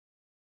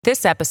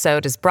This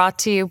episode is brought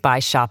to you by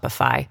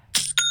Shopify.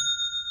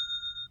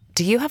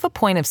 Do you have a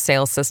point of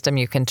sale system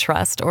you can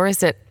trust, or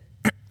is it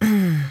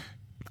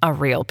a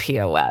real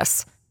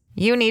POS?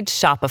 You need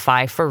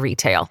Shopify for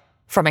retail.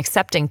 From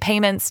accepting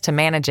payments to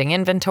managing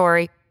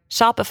inventory,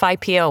 Shopify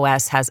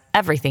POS has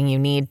everything you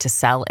need to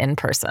sell in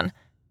person.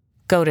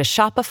 Go to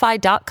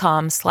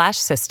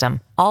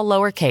shopify.com/system, all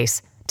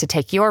lowercase, to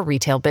take your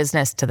retail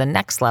business to the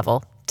next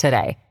level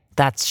today.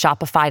 That's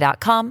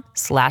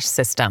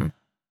shopify.com/system.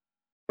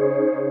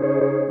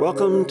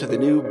 Welcome to the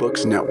New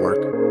Books Network.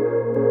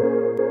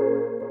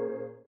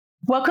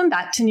 Welcome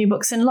back to New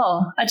Books in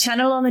Law, a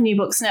channel on the New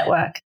Books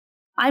Network.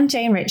 I'm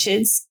Jane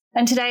Richards,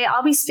 and today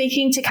I'll be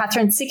speaking to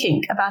Kathryn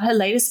Sikkink about her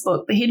latest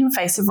book, The Hidden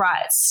Face of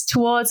Rights,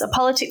 Towards a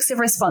Politics of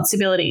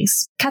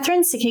Responsibilities.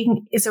 Kathryn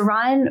Sikkink is a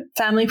Ryan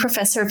Family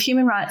Professor of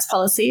Human Rights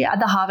Policy at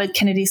the Harvard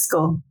Kennedy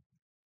School.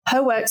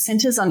 Her work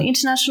centers on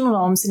international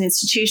norms and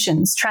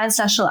institutions,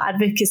 transnational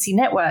advocacy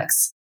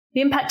networks, the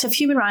impact of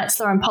human rights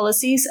law and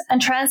policies,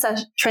 and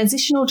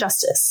transitional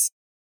justice.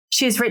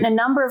 She has written a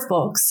number of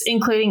books,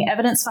 including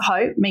Evidence for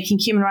Hope, Making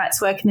Human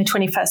Rights Work in the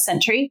 21st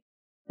Century,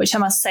 which I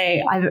must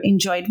say I've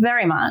enjoyed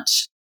very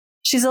much.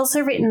 She's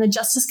also written The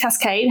Justice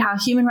Cascade, How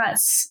Human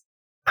Rights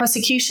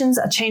Prosecutions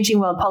Are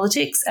Changing World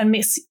Politics and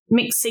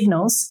Mixed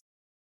Signals,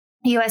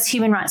 US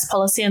Human Rights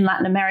Policy in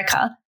Latin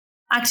America,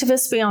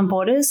 Activists Beyond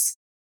Borders,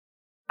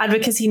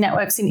 Advocacy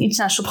Networks in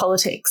International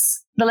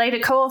Politics. The later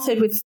co-authored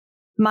with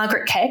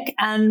Margaret Keck,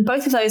 and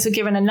both of those were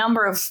given a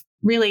number of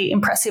really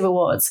impressive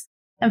awards.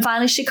 And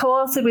finally, she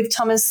co-authored with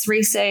Thomas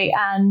Riese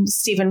and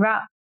Stephen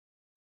Rapp,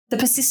 The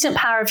Persistent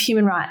Power of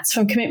Human Rights,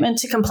 From Commitment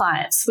to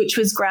Compliance, which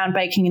was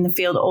groundbreaking in the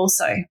field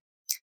also.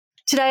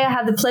 Today, I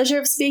have the pleasure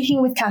of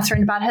speaking with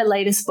Kathryn about her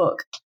latest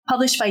book,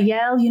 published by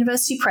Yale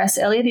University Press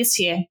earlier this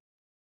year.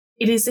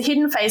 It is The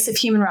Hidden Face of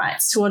Human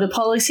Rights, Toward a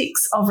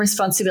Politics of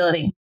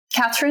Responsibility.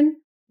 Kathryn,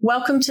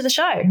 welcome to the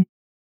show.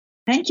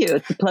 Thank you.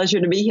 It's a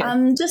pleasure to be here.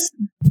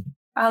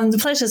 The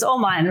pleasure's all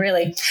mine,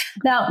 really.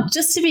 Now,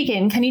 just to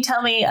begin, can you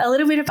tell me a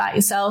little bit about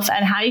yourself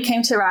and how you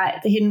came to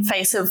write The Hidden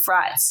Face of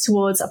Rights,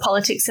 Towards a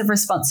Politics of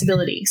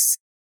Responsibilities?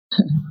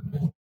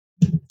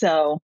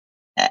 So,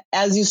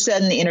 as you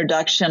said in the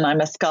introduction,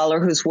 I'm a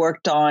scholar who's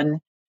worked on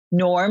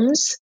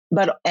norms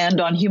and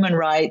on human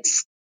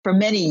rights for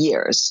many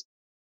years.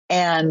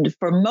 And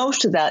for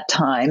most of that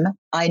time,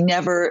 I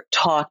never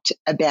talked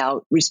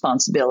about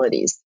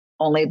responsibilities,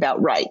 only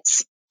about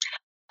rights.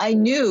 I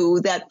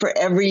knew that for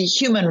every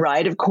human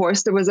right, of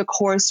course, there was a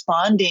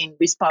corresponding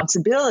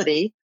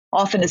responsibility,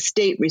 often a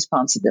state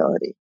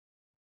responsibility.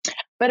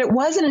 But it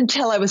wasn't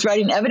until I was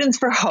writing Evidence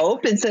for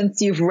Hope, and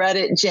since you've read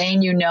it,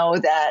 Jane, you know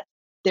that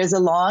there's a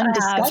long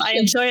discussion. I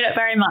enjoyed it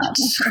very much.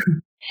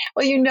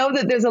 Well, you know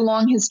that there's a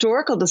long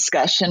historical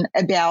discussion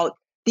about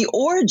the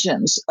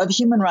origins of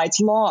human rights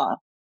law.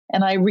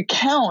 And I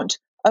recount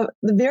the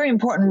very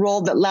important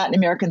role that Latin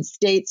American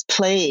states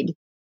played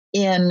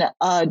in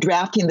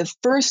drafting the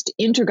first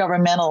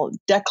Intergovernmental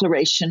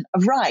Declaration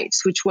of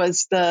Rights, which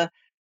was the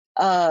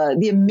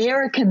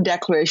American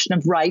Declaration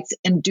of Rights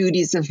and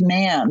Duties of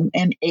Man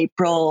from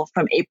April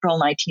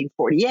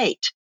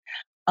 1948.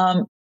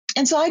 And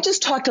so I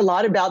just talked a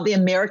lot about the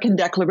American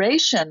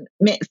Declaration,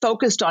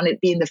 focused on it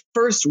being the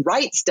first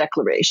rights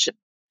declaration.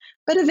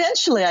 But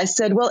eventually I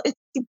said, well, it's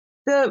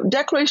the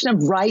Declaration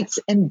of Rights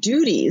and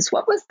Duties.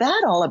 What was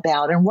that all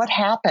about, and what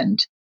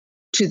happened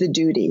to the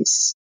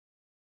duties?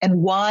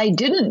 And why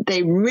didn't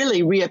they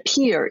really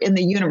reappear in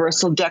the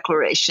Universal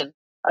Declaration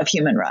of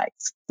Human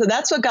Rights? So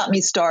that's what got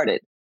me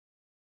started.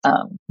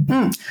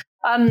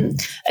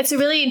 It's a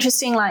really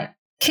interesting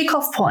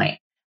kickoff point.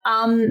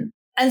 And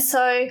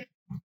so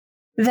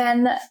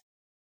then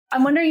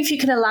I'm wondering if you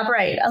can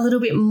elaborate a little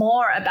bit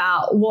more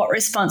about what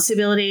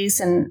responsibilities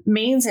and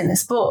means in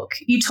this book.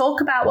 You talk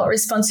about what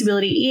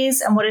responsibility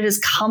is and what it has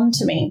come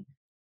to mean.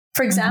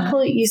 For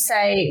example, you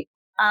say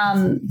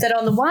that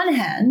on the one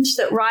hand,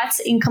 that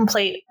rights are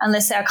incomplete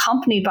unless they're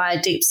accompanied by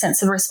a deep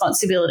sense of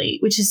responsibility,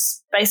 which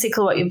is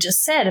basically what you've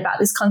just said about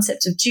this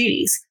concept of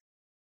duties.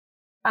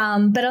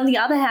 But on the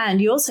other hand,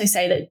 you also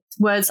say that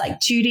words like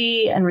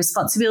duty and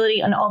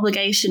responsibility and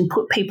obligation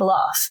put people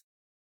off.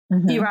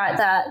 You write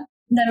that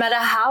no matter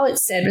how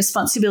it's said,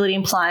 responsibility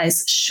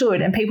implies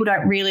should, and people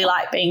don't really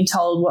like being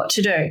told what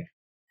to do.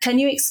 Can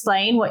you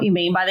explain what you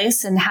mean by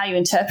this and how you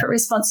interpret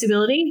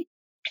responsibility?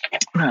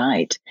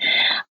 Right.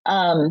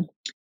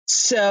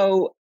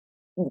 So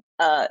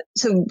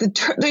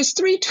there's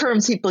three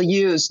terms people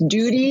use: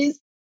 duties,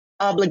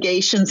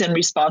 obligations, and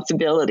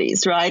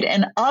responsibilities, right?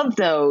 And of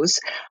those,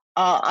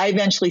 I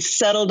eventually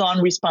settled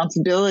on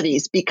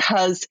responsibilities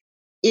because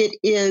it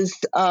is,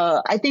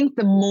 I think,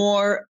 the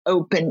more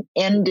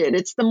open-ended.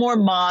 It's the more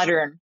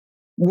modern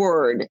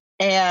word.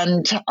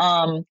 And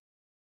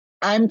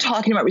I'm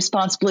talking about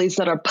responsibilities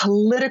that are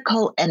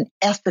political and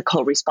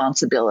ethical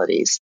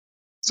responsibilities.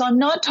 So I'm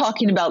not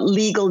talking about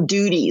legal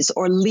duties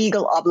or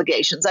legal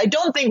obligations. I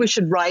don't think we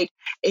should write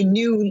a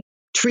new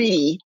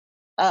treaty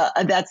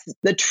that's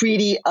the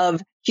Treaty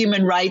of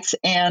Human Rights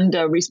and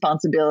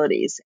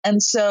Responsibilities.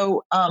 And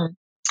so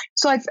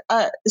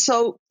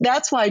So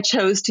that's why I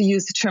chose to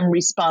use the term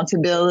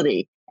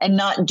responsibility and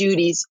not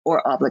duties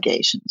or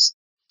obligations.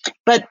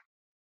 But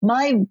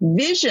my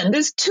vision,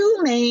 there's two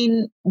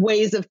main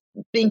ways of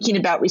thinking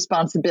about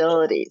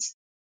responsibilities.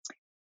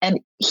 And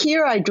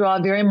here I draw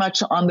very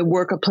much on the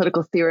work of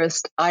political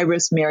theorist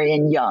Iris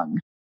Marion Young.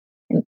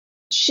 And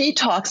she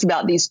talks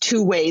about these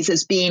two ways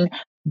as being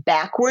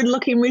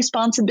backward-looking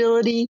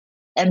responsibility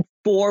and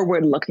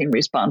forward-looking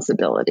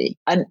responsibility.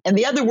 And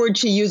the other word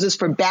she uses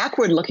for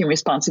backward-looking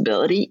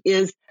responsibility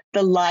is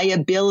the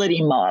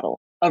liability model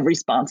of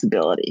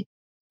responsibility.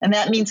 And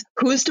that means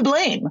who's to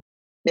blame,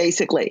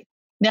 basically.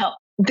 Now,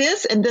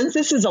 this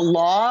is a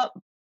law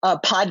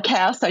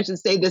podcast. I should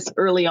say this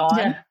early on.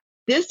 Yeah.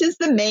 This is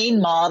the main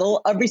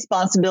model of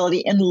responsibility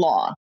in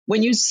law.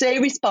 When you say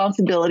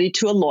responsibility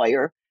to a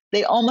lawyer,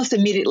 they almost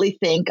immediately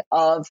think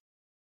of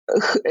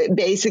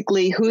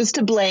basically who's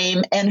to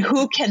blame and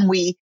who can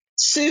we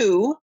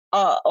sue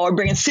or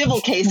bring a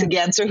civil case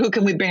against, or who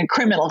can we bring a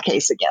criminal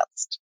case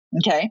against.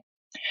 Okay.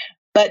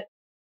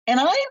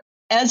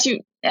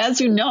 As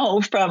you know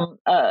from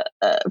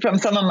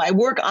some of my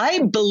work,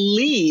 I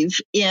believe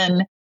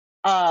in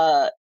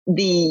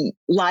the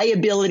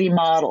liability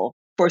model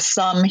for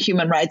some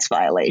human rights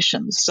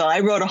violations. So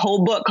I wrote a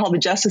whole book called The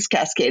Justice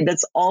Cascade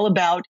that's all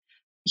about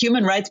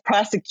human rights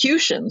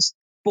prosecutions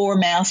for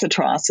mass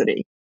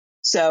atrocity.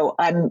 So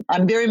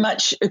I'm very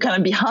much kind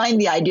of behind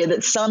the idea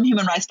that some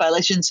human rights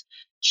violations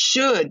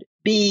should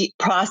be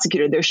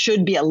prosecuted. There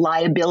should be a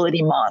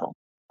liability model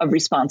of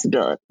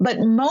responsibility. But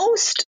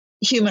most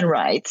human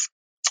rights,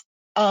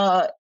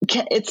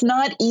 it's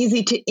not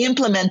easy to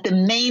implement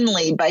them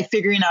mainly by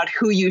figuring out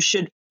who you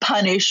should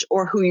punish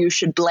or who you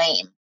should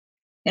blame.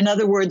 In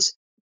other words,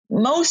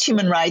 most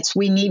human rights,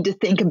 we need to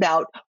think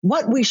about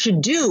what we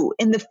should do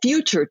in the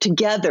future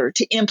together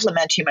to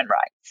implement human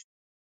rights.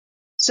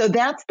 So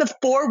that's the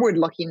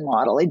forward-looking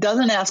model. It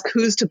doesn't ask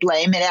who's to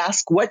blame. It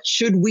asks what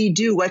should we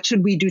do? What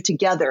should we do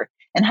together?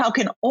 And how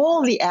can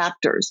all the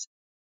actors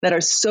that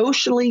are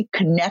socially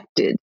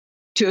connected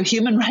to a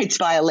human rights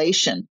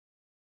violation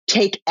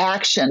take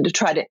action to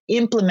try to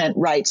implement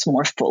rights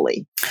more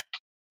fully?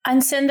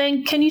 And so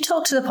then can you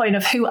talk to the point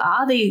of who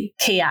are the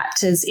key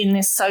actors in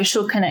this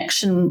social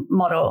connection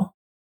model?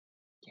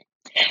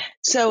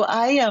 So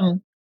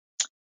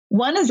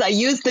one is I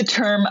use the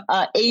term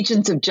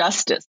agents of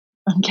justice.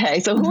 Okay,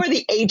 so who are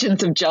the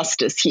agents of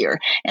justice here?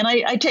 And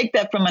I take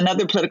that from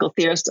another political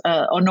theorist,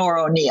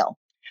 Honora O'Neill.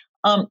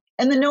 And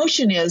the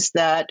notion is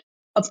that,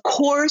 of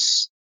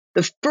course,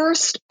 the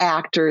first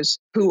actors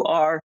who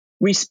are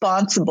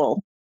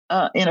responsible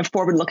in a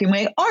forward-looking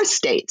way are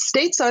states.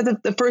 States are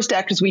the first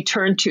actors we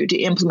turn to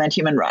implement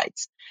human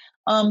rights.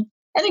 And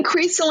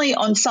increasingly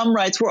on some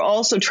rights, we're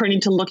also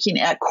turning to looking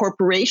at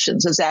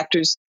corporations as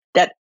actors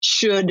that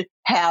should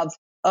have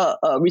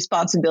a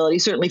responsibility,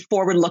 certainly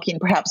forward-looking,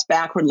 perhaps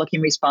backward-looking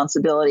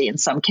responsibility in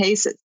some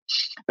cases.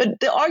 But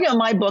the argument in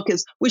my book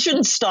is we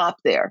shouldn't stop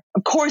there.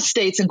 Of course,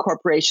 states and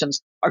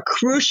corporations are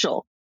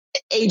crucial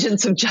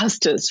agents of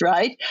justice,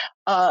 right,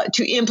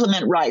 to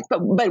implement rights.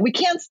 But we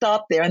can't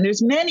stop there. And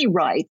there's many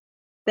rights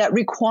that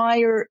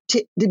require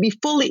to be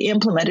fully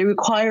implemented,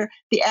 require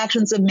the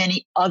actions of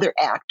many other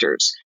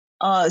actors.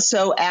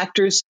 So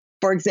actors,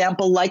 for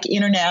example, like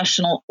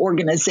international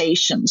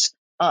organizations,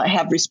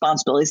 have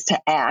responsibilities to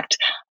act.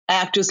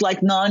 Actors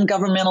like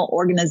non-governmental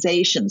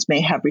organizations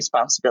may have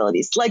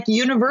responsibilities, like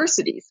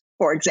universities,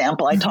 for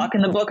example. I talk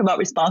in the book about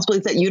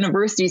responsibilities that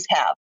universities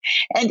have,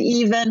 and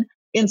even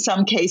in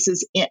some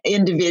cases,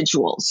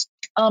 individuals.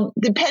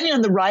 Depending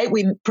on the right,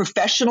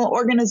 professional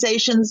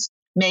organizations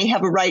may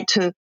have a right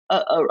to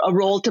a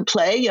role to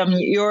play. I mean,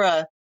 you're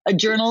a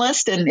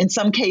journalist, and in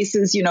some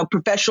cases,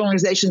 professional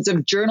organizations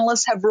of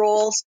journalists have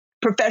roles.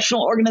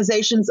 Professional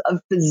organizations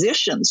of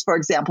physicians, for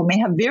example, may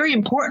have very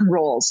important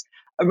roles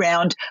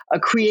around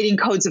creating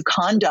codes of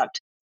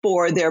conduct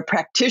for their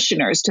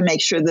practitioners to make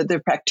sure that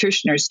their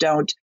practitioners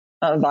don't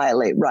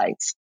violate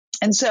rights.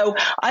 And so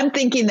I'm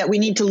thinking that we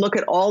need to look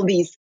at all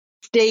these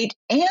state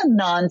and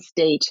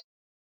non-state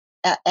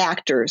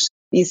actors,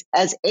 these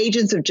as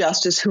agents of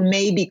justice who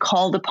may be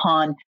called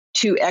upon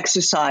to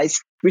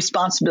exercise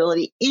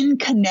responsibility in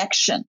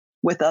connection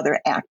with other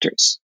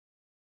actors.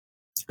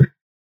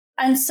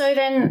 And so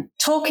then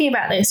talking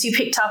about this, you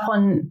picked up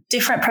on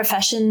different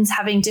professions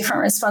having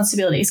different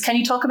responsibilities. Can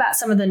you talk about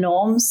some of the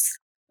norms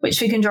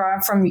which we can draw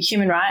from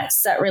human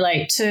rights that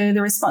relate to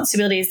the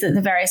responsibilities that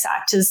the various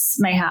actors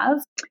may have?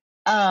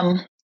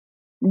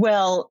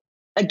 Well,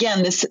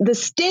 again, the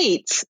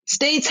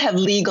states have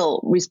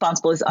legal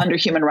responsibilities under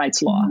human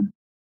rights law,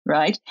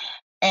 right?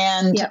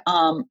 And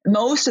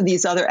most of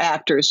these other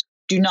actors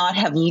do not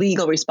have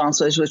legal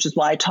responsibilities, which is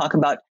why I talk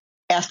about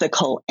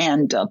ethical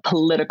and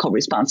political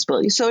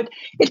responsibility. So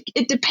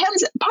it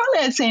depends. Partly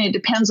I'm saying it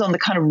depends on the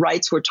kind of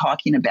rights we're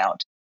talking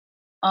about.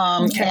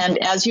 And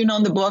as you know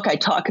in the book, I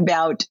talk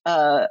about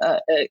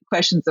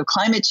questions of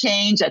climate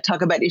change. I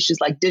talk about issues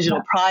like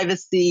digital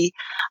privacy.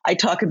 I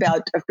talk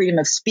about freedom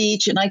of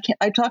speech, and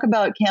I talk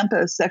about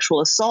campus sexual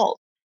assault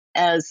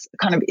as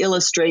kind of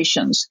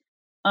illustrations.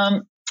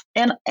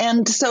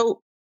 And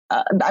so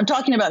I'm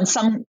talking about in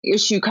some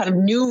issue kind of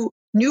new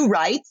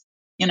rights,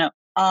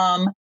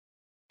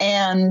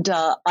 and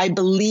I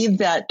believe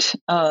that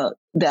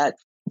that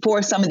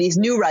for some of these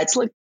new rights,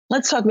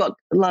 let's talk about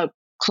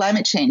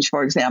climate change,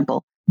 for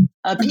example.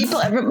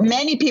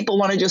 Many people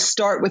want to just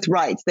start with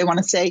rights. They want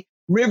to say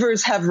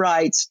rivers have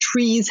rights,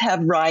 trees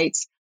have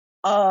rights,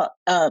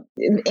 and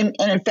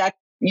in fact,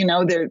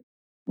 their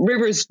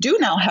rivers do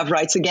now have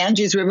rights. The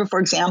Ganges River, for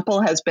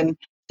example, has been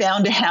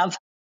found to have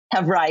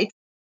rights.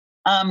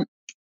 Or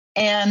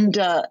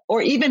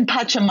even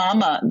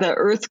Pachamama, the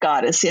earth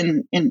goddess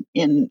in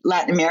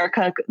Latin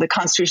America, the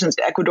constitutions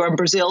of Ecuador and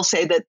Brazil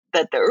say that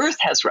the earth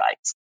has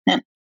rights.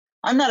 And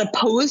I'm not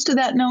opposed to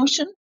that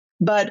notion,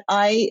 but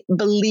I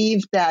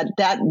believe that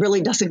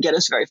really doesn't get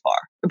us very far.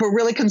 If we're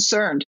really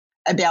concerned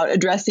about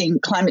addressing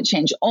climate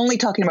change, only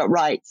talking about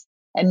rights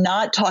and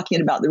not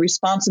talking about the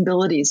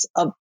responsibilities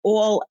of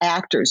all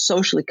actors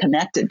socially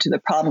connected to the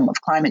problem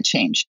of climate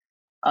change,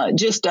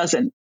 just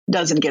doesn't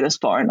get us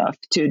far enough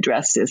to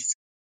address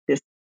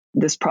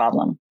this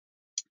problem.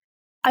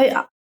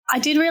 I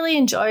did really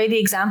enjoy the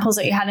examples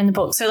that you had in the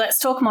book. So let's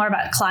talk more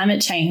about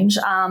climate change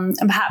and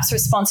perhaps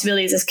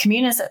responsibilities as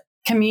consumers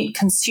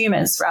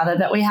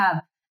that we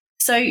have.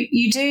 So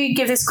you do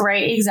give this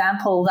great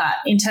example that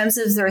in terms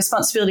of the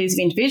responsibilities of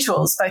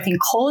individuals, both in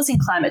causing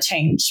climate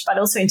change, but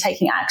also in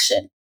taking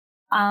action.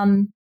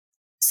 As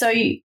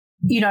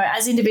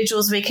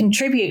individuals, we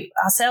contribute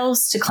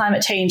ourselves to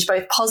climate change,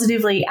 both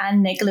positively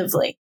and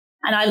negatively.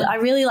 And I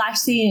really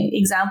liked the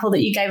example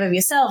that you gave of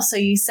yourself. So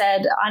you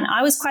said, and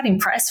I was quite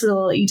impressed with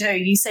all that you do.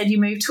 You said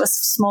you moved to a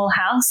small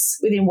house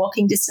within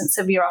walking distance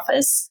of your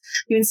office.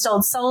 You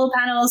installed solar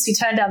panels. You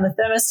turned down the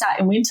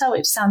thermostat in winter,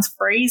 which sounds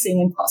freezing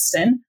in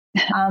Boston.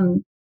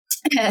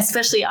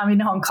 Especially I'm in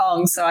Hong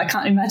Kong, so I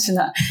can't imagine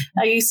that.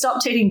 You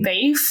stopped eating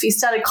beef. You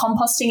started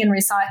composting and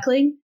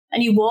recycling,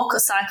 and you walk or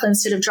cycle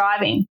instead of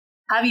driving.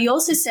 However, you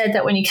also said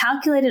that when you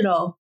calculate it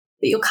all,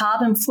 that your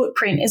carbon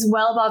footprint is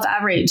well above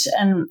average.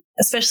 And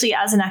especially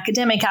as an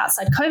academic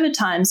outside COVID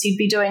times, you'd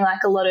be doing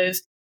like a lot of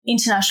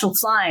international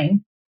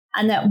flying,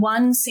 and that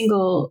one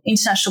single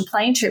international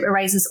plane trip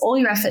erases all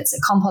your efforts at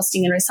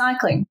composting and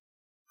recycling.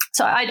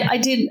 So I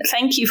did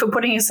thank you for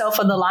putting yourself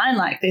on the line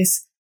like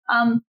this.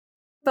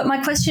 But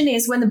my question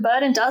is, when the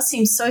burden does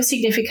seem so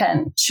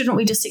significant, shouldn't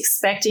we just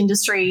expect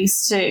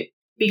industries to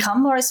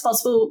become more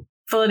responsible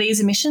for these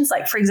emissions?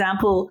 Like, for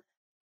example,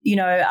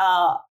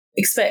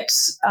 expect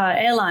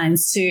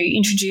airlines to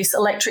introduce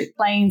electric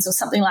planes or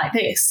something like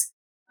this.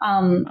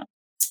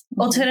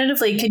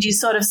 Alternatively, could you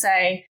sort of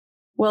say,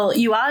 well,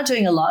 you are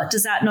doing a lot.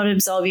 Does that not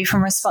absolve you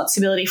from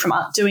responsibility from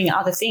doing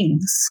other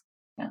things?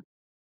 Yeah.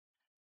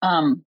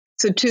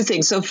 So two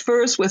things. So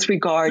first, with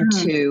regard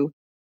to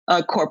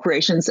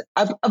corporations,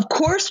 of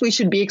course, we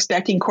should be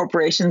expecting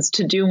corporations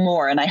to do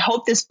more. And I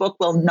hope this book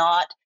will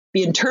not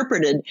be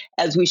interpreted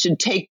as we should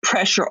take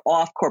pressure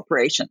off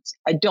corporations.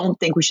 I don't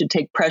think we should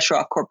take pressure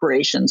off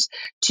corporations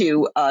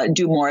to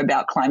do more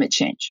about climate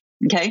change.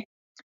 Okay.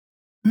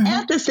 Mm-hmm.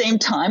 At the same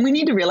time, we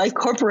need to realize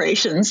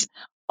corporations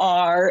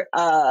are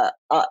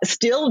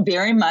still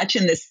very much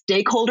in this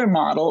stakeholder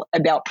model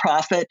about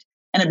profit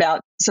and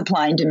about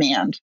supply and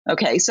demand.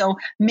 Okay. So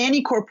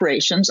many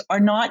corporations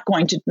are not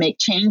going to make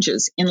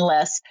changes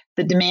unless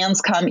the demands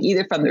come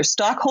either from their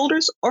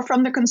stockholders or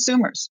from their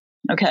consumers.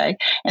 Okay.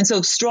 And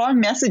so strong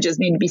messages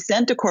need to be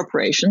sent to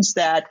corporations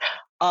that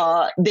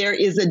there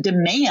is a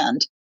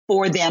demand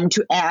for them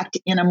to act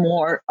in a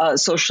more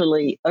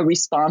socially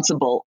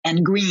responsible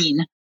and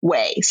green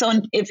way. So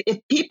if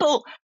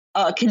people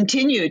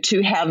continue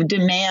to have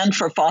demand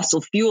for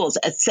fossil fuels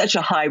at such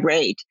a high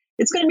rate,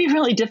 it's going to be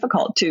really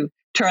difficult to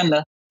turn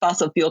the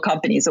fossil fuel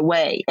companies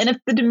away. And if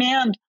the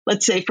demand,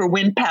 let's say, for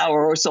wind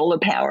power or solar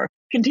power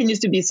continues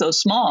to be so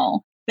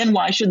small, then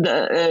why should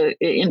the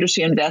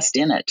industry invest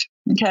in it?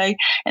 Okay.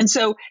 And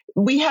so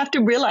we have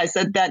to realize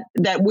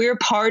that we're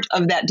part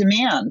of that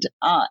demand.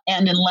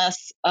 And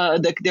unless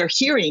they're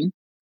hearing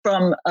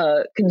from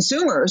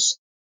consumers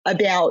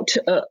about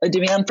a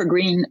demand for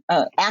green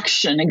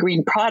action and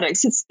green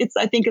products,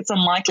 I think it's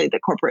unlikely that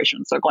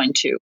corporations are going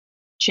to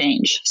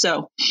change.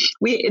 So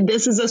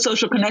this is a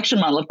social connection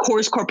model. Of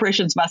course,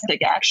 corporations must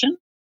take action,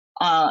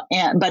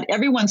 but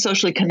everyone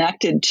socially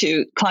connected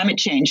to climate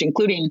change,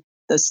 including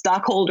the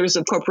stockholders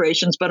of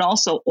corporations, but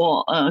also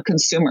all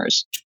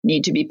consumers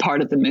need to be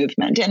part of the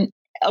movement. And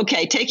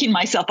okay, taking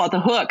myself off the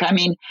hook, I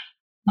mean,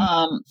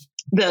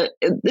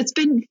 it's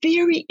been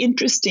very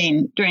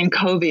interesting during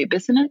COVID,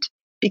 isn't it?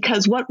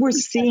 Because what we're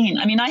seeing,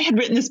 I mean, I had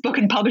written this book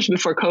and published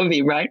before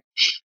COVID, right?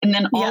 And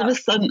then all of a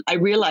sudden I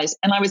realized,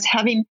 and I was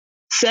having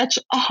such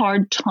a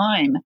hard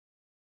time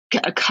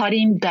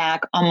cutting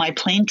back on my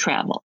plane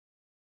travel,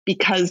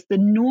 because the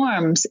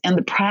norms and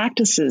the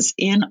practices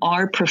in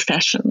our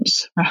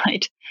professions,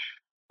 right,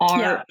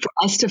 are for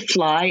us to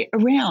fly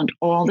around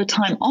all the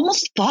time,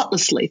 almost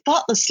thoughtlessly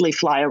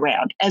fly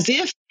around, as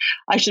if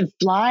I should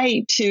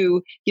fly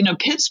to,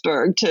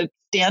 Pittsburgh to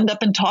stand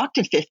up and talk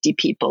to 50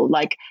 people,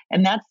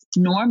 and that's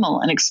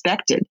normal and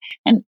expected.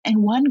 And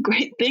one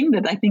great thing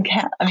that I think,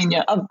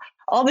 of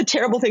all the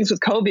terrible things with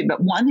COVID.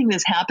 But one thing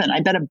that's happened,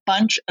 I bet a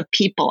bunch of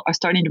people are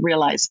starting to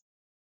realize,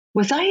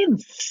 was I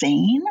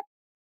insane?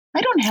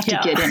 I don't have to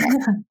get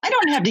in. I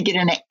don't have to get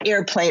in an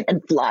airplane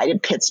and fly to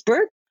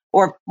Pittsburgh,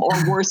 or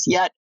worse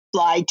yet,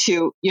 fly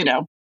to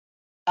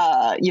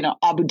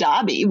Abu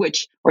Dhabi,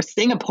 or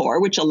Singapore,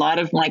 which a lot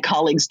of my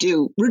colleagues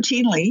do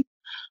routinely.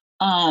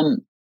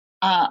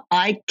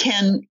 I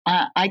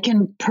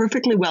can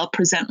perfectly well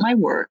present my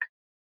work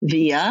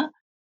via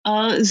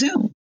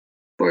Zoom,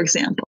 for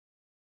example.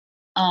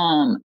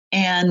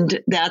 And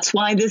that's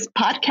why this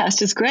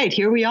podcast is great.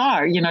 Here we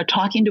are,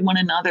 talking to one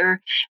another.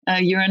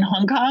 You're in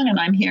Hong Kong and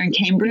I'm here in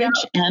Cambridge,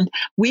 and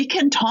we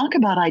can talk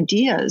about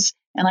ideas,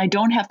 and I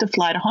don't have to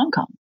fly to Hong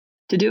Kong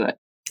to do it.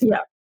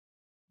 Yeah.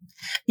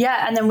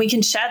 Yeah. And then we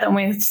can share them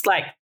with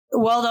the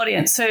world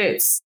audience. So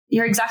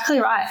you're exactly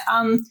right.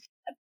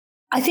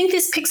 I think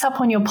this picks up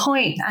on your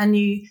point, and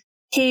you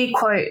here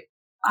quote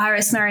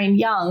Iris Marion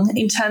Young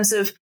in terms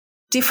of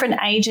different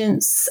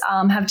agents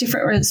have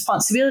different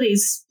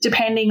responsibilities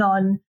depending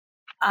on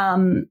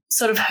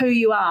sort of who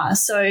you are.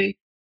 So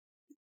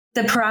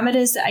the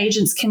parameters that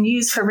agents can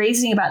use for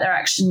reasoning about their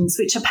actions,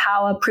 which are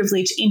power,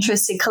 privilege,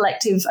 interest, and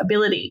collective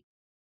ability.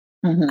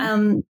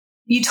 Mm-hmm.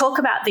 You talk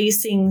about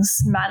these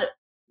things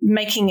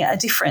making a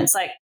difference,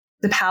 like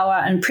the power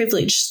and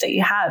privilege that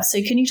you have.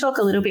 So can you talk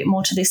a little bit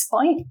more to this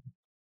point?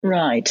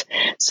 Right.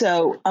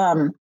 So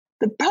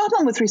the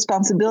problem with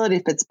responsibility,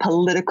 if it's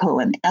political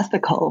and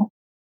ethical,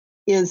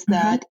 is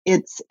that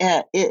it's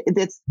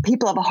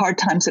people have a hard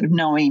time sort of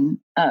knowing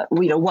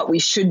what we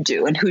should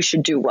do and who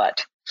should do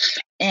what.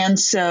 And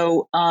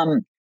so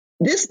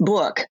this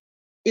book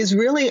is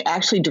really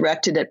actually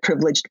directed at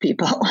privileged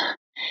people,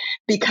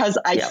 because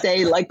I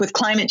say, like with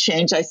climate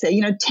change, I say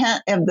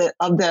 10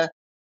 of the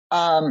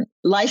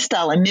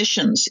lifestyle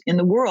emissions in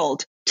the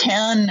world,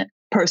 10%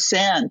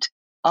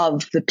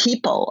 of the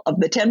people, of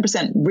the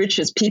 10%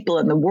 richest people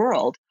in the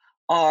world,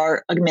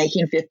 are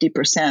making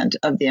 50%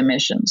 of the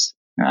emissions.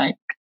 Right.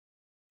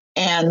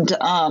 And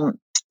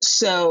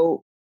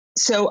so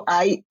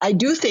I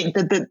do think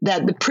that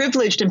the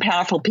privileged and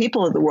powerful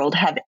people of the world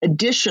have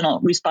additional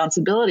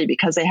responsibility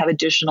because they have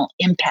additional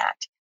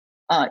impact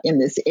in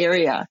this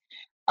area.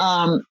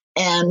 And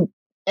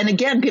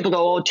again, people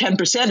go,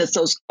 10%, it's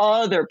those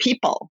other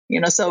people,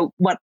 so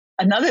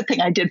another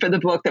thing I did for the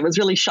book that was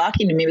really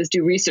shocking to me was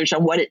do research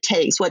on what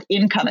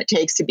income it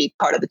takes to be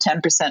part of the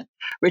 10%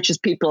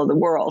 richest people of the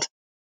world.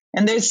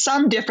 And there's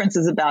some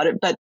differences about it,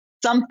 but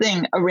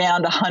something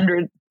around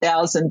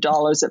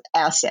 $100,000 of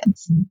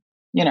assets,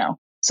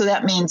 So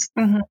that means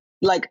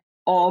like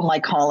all my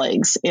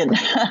colleagues in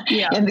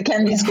the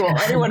Kennedy School,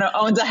 anyone who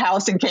owns a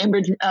house in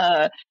Cambridge,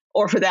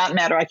 or for that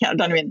matter, can't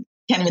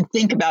even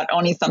think about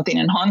owning something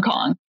in Hong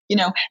Kong.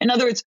 In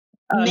other words,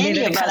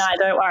 many of us,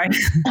 don't worry.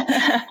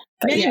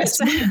 many of us,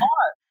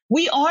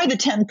 we are the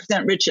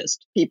 10%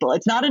 richest people.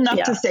 It's not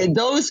enough to say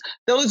those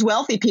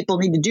wealthy people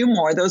need to do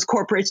more. Those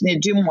corporations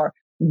need to do more.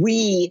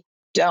 We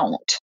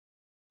don't.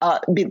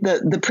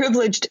 The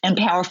privileged and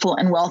powerful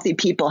and wealthy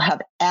people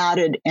have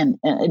added and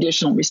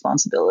additional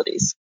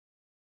responsibilities.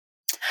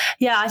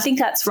 Yeah, I think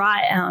that's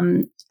right.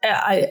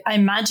 I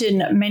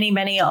imagine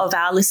many of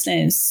our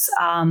listeners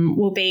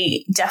will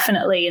be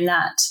definitely in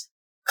that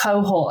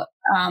cohort.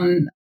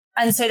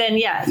 And so then,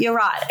 you're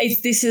right.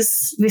 This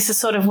is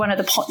sort of one of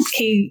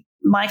the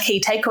my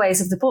key takeaways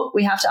of the book.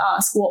 We have to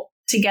ask what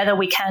together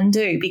we can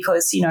do,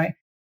 because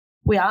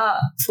we are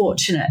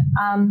fortunate.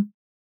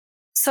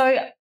 So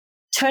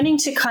turning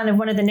to kind of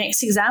one of the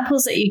next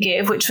examples that you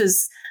give, which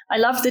was, I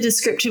love the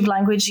descriptive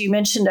language you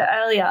mentioned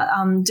earlier,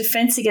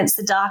 defense against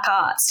the dark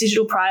arts,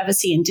 digital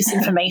privacy and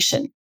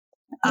disinformation.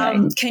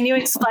 Can you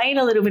explain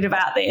a little bit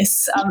about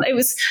this? It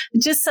was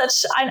just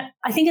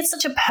I think it's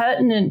such a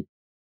pertinent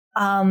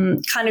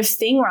kind of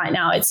thing right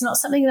now. It's not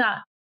something that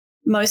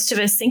most of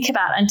us think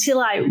about. Until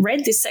I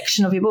read this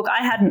section of your book,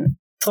 I hadn't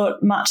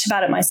thought much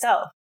about it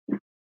myself.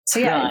 So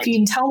if you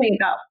can tell me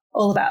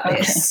all about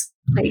this.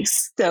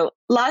 Please. So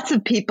lots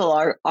of people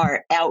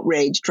are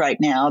outraged right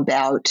now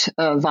about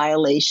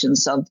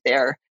violations of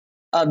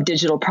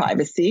digital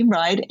privacy,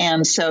 right?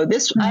 And so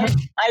this,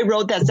 I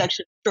wrote that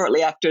section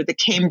shortly after the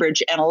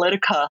Cambridge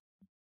Analytica,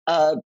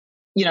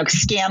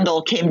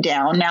 scandal came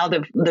down. Now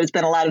there's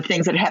been a lot of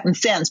things that happened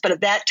since, but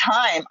at that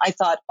time I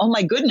thought, oh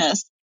my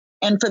goodness!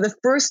 And for the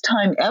first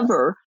time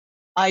ever,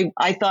 I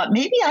thought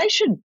maybe I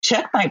should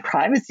check my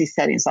privacy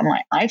settings on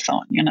my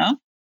iPhone.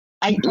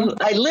 I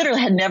literally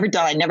had never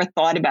done. I never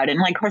thought about it.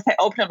 And of course, I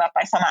opened them up.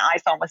 I saw my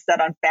iPhone was set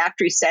on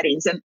factory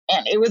settings, and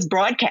it was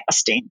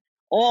broadcasting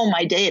all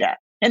my data.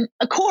 And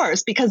of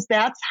course, because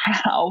that's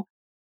how,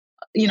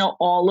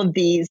 all of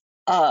these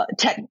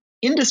tech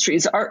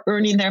industries are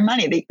earning their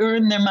money. They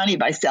earn their money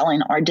by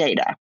selling our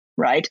data,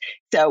 right?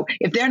 So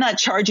if they're not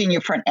charging you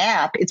for an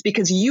app, it's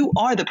because you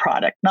are the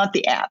product, not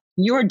the app.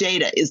 Your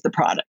data is the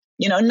product.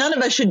 None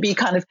of us should be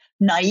kind of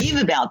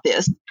naive about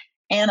this.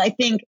 And I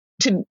think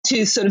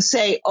to sort of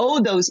say,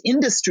 those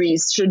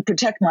industries should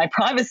protect my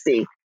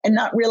privacy, and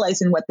not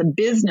realizing what the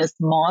business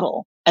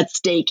model at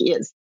stake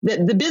is.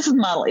 the business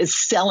model is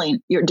selling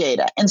your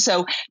data. And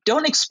so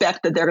don't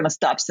expect that they're going to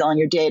stop selling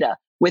your data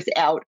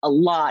without a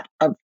lot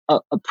of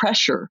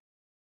pressure.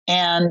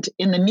 And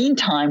in the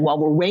meantime, while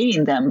we're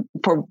waiting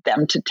for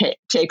them to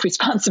take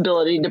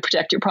responsibility to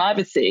protect your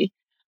privacy,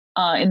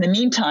 in the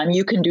meantime,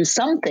 you can do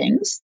some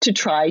things to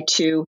try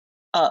to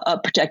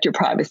protect your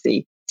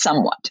privacy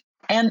somewhat.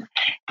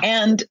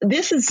 And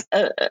this is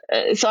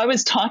so I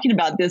was talking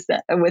about this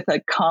with a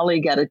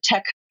colleague at a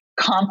tech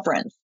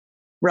conference,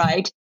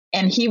 right?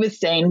 And he was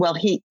saying, well,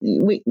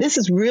 this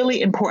is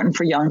really important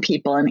for young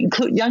people, and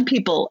include young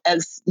people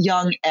as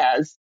young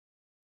as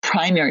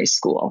primary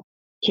school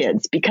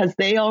kids, because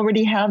they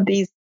already have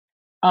these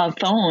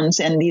phones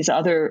and these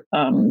other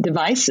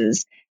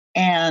devices,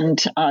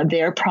 and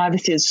their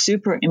privacy is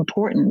super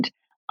important,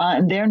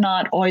 and they're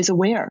not always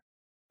aware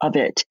of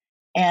it.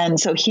 And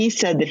so he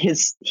said that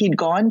he'd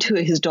gone to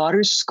his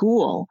daughter's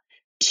school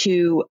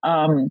to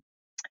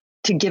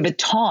give a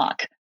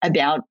talk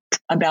about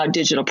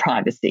digital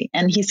privacy,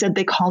 and he said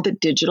they called it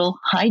digital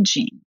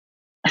hygiene.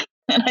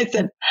 And I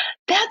said,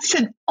 that's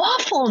an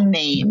awful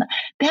name.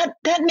 That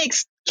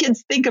makes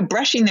kids think of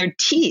brushing their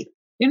teeth.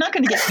 You're not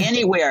going to get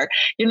anywhere.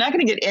 You're not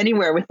going to get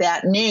anywhere with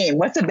that name.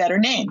 What's a better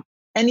name?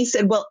 And he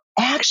said, well,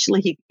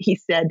 actually, he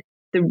said,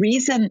 the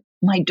reason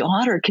my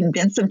daughter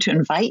convinced him to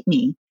invite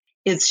me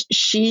is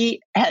she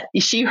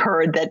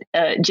heard that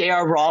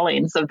J.R.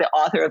 Rowling, so the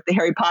author of the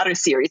Harry Potter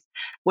series,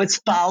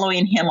 was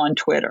following him on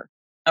Twitter.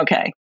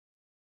 Okay.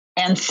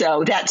 And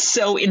so that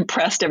so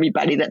impressed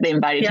everybody that they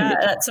invited him. Yeah,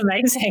 that's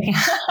amazing.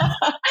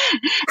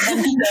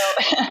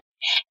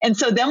 And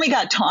so then we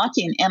got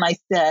talking, and I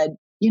said,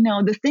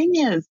 the thing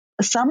is,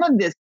 some of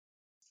this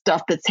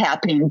stuff that's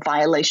happening,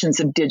 violations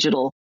of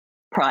digital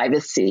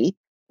privacy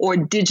or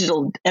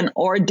digital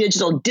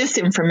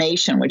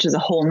disinformation, which is a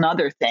whole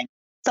nother thing.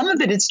 Some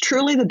of it is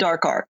truly the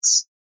dark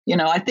arts.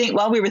 I think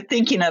while we were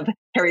thinking of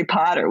Harry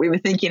Potter, we were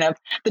thinking of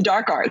the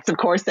dark arts. Of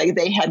course,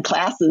 they had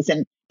classes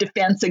in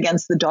defense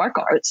against the dark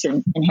arts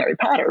in Harry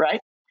Potter,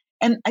 right?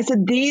 And I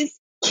said, these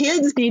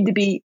kids need to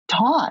be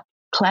taught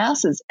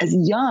classes as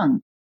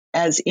young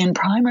as in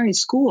primary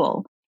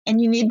school. And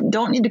you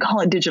don't need to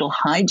call it digital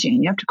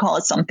hygiene. You have to call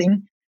it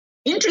something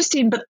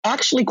interesting, but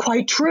actually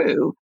quite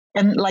true.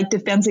 And like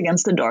defense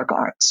against the dark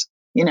arts,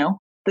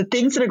 the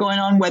things that are going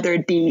on, whether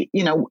it be,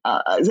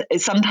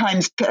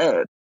 sometimes,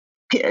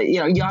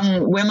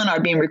 young women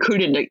are being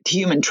recruited to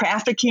human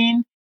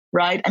trafficking,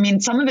 right? I mean,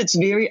 some of it's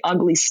very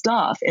ugly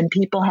stuff, and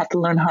people have to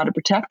learn how to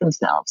protect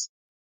themselves.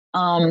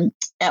 Or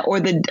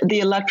the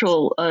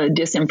electoral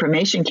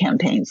disinformation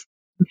campaigns.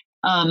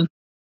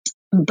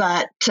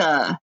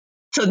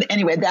 So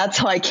anyway, that's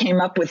how I came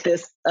up with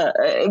this.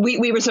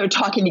 We were sort of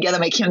talking together,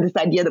 making this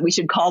idea that we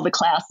should call the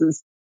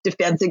classes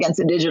Defense Against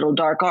the Digital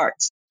Dark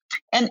Arts.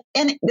 And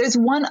there's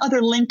one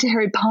other link to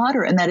Harry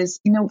Potter, and that is,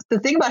 the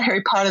thing about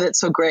Harry Potter that's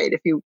so great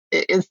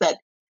is that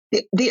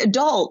the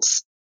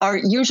adults are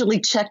usually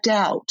checked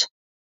out.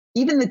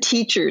 Even the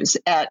teachers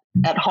at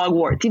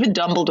Hogwarts, even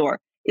Dumbledore,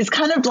 is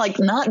kind of like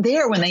not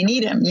there when they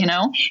need him,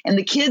 and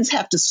the kids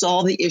have to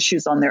solve the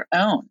issues on their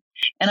own.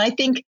 And I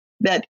think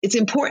that it's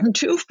important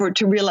too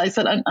to realize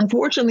that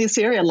unfortunately in this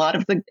area, a lot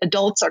of the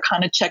adults are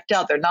kind of checked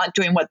out. They're not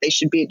doing what they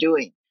should be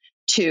doing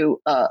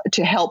to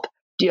help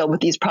deal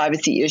with these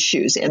privacy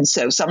issues. And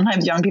so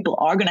sometimes young people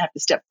are going to have to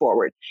step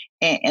forward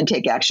and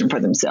take action for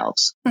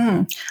themselves.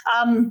 Mm.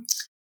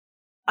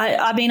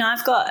 I mean,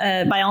 I've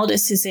got my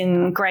oldest is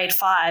in grade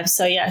 5.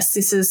 So yes,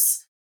 this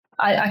is,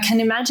 I can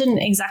imagine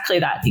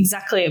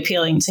exactly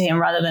appealing to him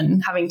rather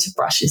than having to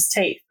brush his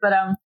teeth. But,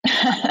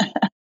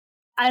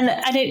 and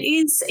it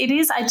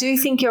is, I do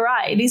think you're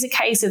right. It is a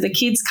case of the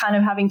kids kind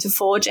of having to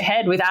forge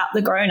ahead without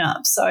the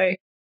grown-ups. So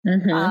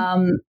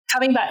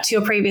coming back to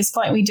your previous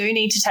point, we do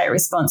need to take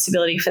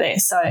responsibility for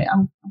this. So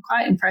I'm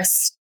quite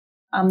impressed,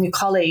 your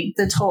colleague,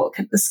 the talk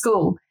at the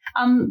school.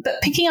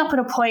 But picking up on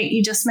a point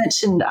you just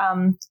mentioned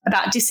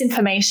about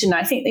disinformation,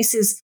 I think this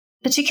is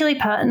particularly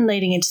pertinent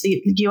leading into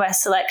the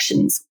US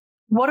elections.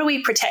 What are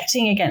we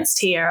protecting against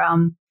here?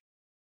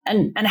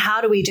 And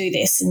how do we do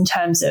this in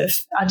terms of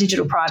our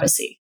digital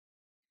privacy?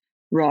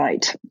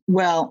 Right.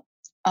 Well,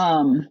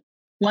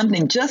 one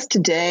thing, just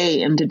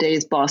today in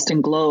today's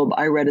Boston Globe,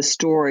 I read a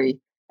story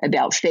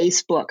about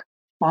Facebook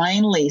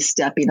finally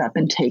stepping up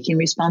and taking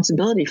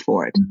responsibility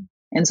for it. Mm-hmm.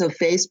 And so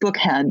Facebook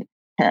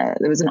there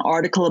was an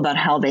article about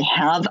how they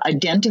have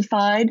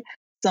identified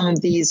some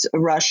of these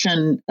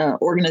Russian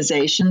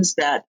organizations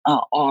that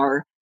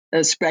are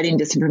spreading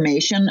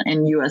disinformation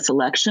in U.S.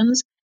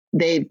 elections.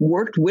 They've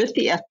worked with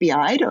the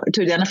FBI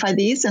to identify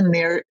these, and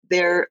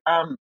they're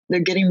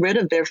getting rid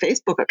of their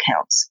Facebook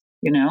accounts.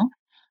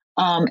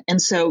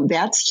 And so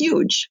that's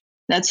huge.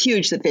 That's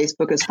huge that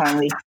Facebook is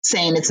finally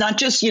saying it's not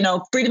just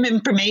freedom of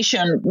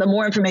information. The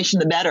more information,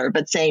 the better.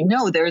 But saying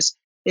no, there is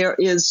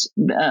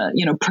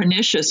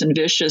pernicious and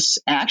vicious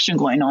action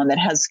going on that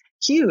has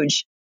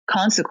huge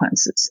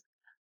consequences.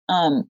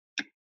 But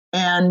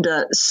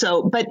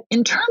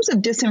in terms of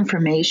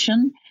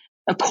disinformation,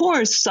 of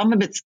course, some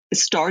of it's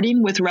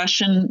starting with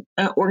Russian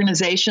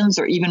organizations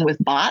or even with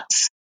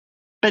bots.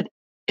 But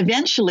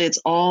eventually it's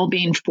all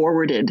being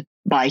forwarded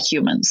by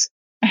humans,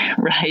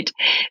 right?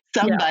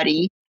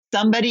 Somebody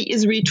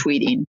is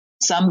retweeting,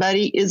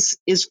 somebody is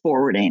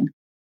forwarding.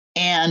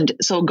 And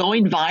so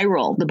going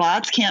viral, the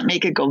bots can't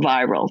make it go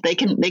viral. They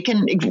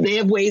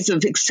have ways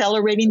of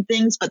accelerating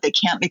things, but they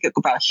can't make it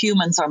go viral.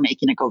 Humans are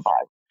making it go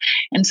viral.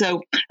 And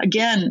so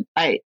again,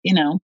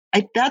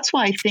 that's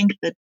why I think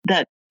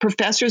that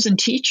professors and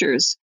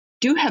teachers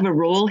do have a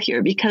role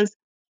here, because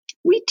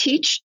we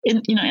teach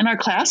in our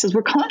classes,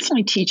 we're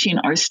constantly teaching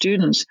our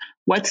students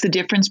what's the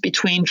difference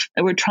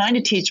we're trying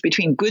to teach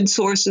between good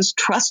sources,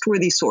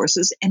 trustworthy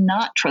sources, and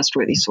not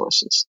trustworthy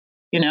sources.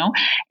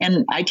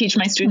 And I teach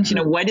my students,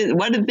 what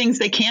are the things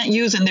they can't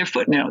use in their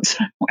footnotes,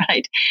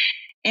 right?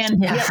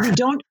 And yet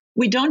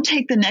we don't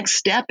take the next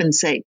step and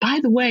say, by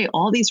the way,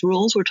 all these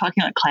rules we're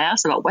talking about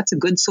class about what's a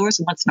good source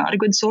and what's not a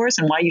good source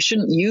and why you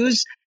shouldn't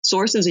use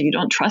sources if you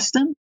don't trust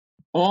them.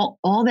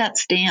 All that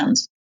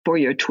stands for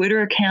your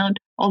Twitter account.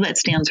 All that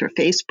stands for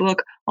Facebook.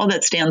 All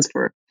that stands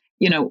for,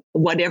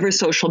 whatever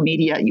social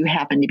media you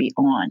happen to be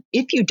on.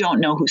 If you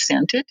don't know who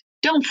sent it,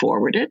 don't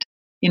forward it.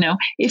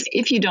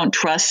 If you don't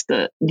trust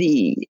the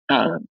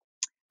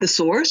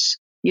source,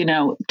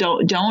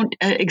 don't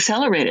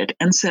accelerate it.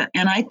 And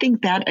I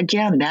think that,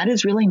 again, that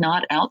is really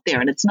not out there.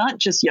 And it's not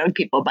just young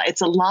people, but it's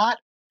a lot.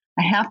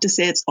 I have to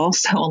say, it's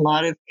also a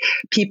lot of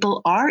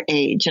people our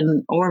age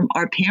or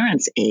our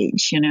parents'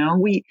 age.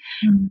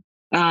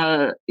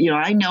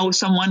 I know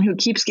someone who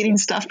keeps getting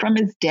stuff from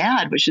his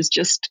dad, which is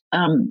just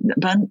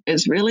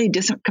is really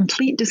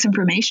complete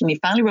disinformation. He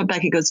finally wrote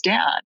back. He goes,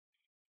 "Dad,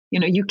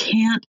 you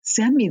can't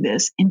send me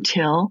this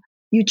until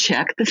you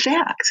check the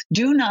facts.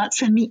 Do not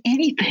send me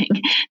anything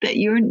that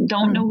you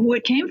don't know who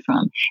it came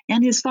from."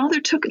 And his father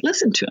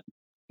listened to him.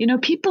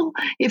 People,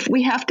 if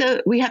we have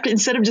to,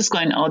 instead of just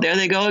going, "Oh, there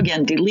they go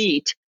again,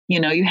 delete,"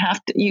 you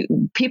have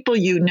to, people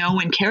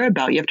and care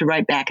about, you have to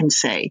write back and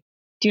say,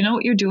 "Do you know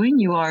what you're doing?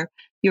 You're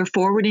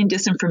forwarding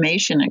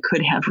disinformation. It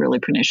could have really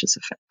pernicious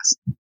effects.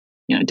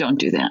 Don't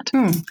do that."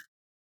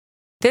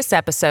 This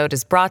episode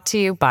is brought to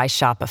you by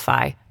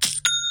Shopify.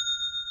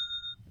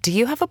 Do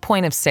you have a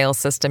point of sale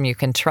system you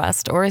can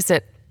trust, or is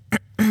it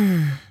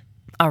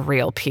a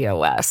real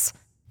POS?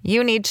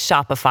 You need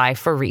Shopify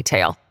for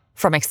retail.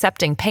 From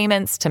accepting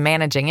payments to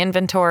managing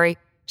inventory,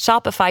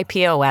 Shopify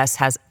POS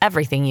has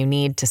everything you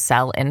need to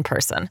sell in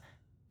person.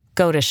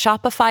 Go to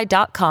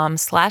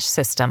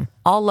shopify.com/system,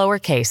 all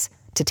lowercase,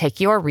 to take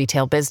your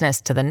retail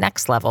business to the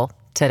next level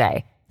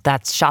today.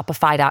 That's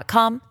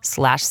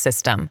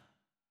shopify.com/system.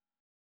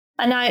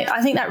 And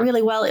I think that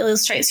really well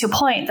illustrates your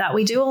point that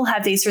we do all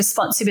have these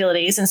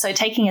responsibilities. And so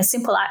taking a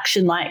simple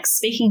action like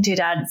speaking to your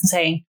dad and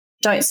saying,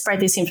 "Don't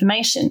spread this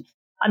information."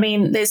 I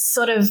mean, there's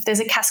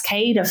a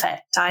cascade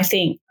effect, I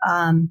think,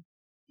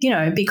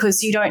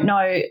 because you don't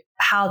know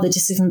how the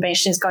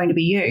disinformation is going to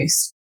be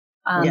used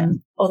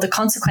or the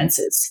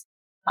consequences.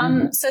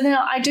 So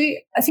now I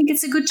think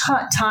it's a good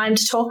time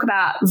to talk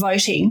about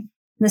voting,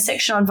 the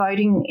section on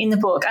voting in the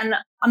book. And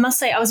I must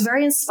say, I was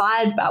very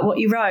inspired about what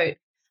you wrote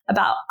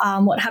about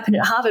what happened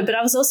at Harvard, but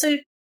I was also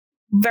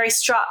very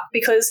struck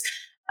because,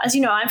 as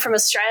you know, I'm from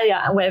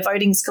Australia where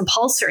voting is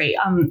compulsory.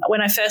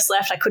 When I first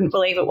left, I couldn't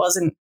believe it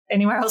wasn't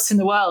anywhere else in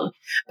the world.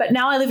 But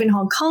now I live in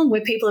Hong Kong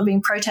where people have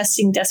been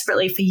protesting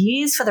desperately for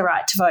years for the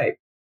right to vote,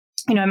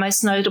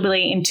 most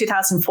notably in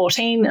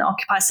 2014 in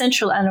Occupy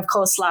Central and, of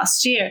course,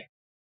 last year.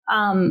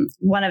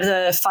 One of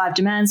the 5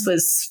 demands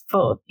was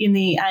in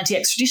the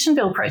anti-extradition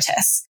bill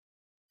protests.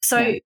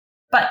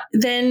 But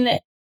then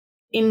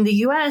in the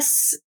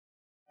US,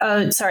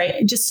 and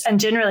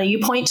generally, you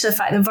point to the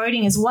fact that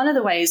voting is one of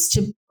the ways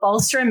to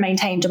bolster and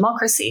maintain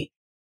democracy.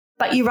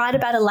 But you write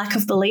about a lack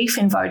of belief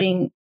in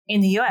voting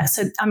in the US.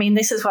 So,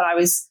 this is what I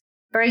was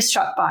very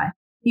struck by.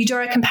 You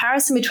draw a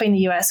comparison between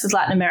the US with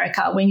Latin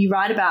America when you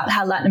write about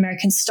how Latin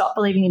Americans stop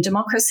believing in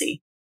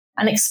democracy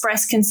and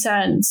express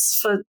concerns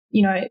for,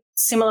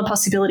 similar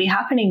possibility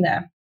happening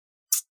there.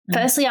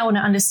 Firstly, I want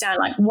to understand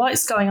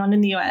what's going on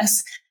in the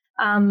US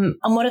and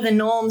what are the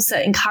norms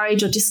that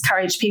encourage or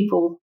discourage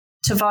people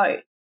to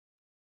vote.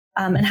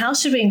 And how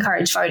should we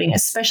encourage voting,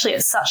 especially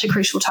at such a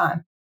crucial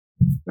time?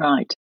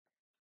 Right.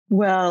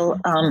 Well,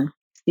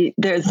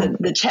 there's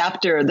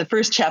the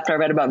first chapter I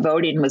read about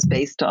voting was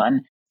based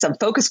on some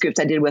focus groups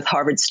I did with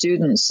Harvard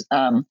students.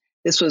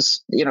 This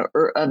was,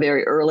 a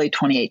very early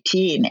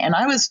 2018. And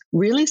I was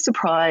really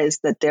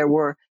surprised that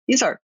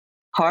these are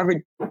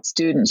Harvard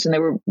students,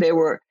 and they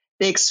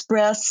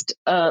expressed,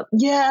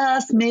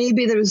 yes,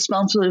 maybe they're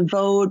responsible to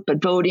vote,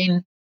 but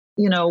voting,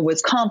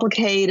 was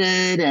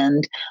complicated.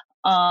 And,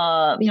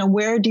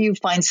 where do you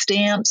find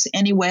stamps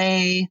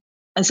anyway?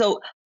 And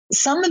so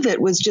some of it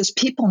was just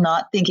people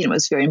not thinking it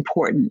was very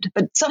important.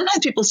 But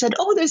sometimes people said,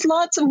 "Oh, there's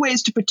lots of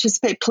ways to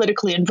participate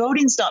politically, and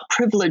voting's not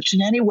privileged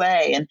in any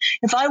way. And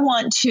if I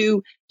want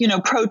to,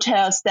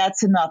 protest,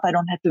 that's enough. I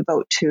don't have to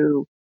vote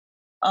too."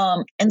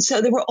 And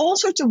so there were all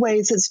sorts of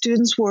ways that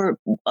students were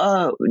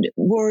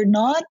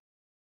not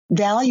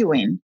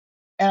valuing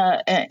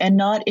and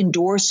not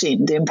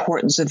endorsing the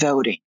importance of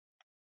voting.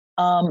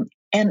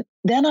 And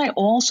then I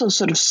also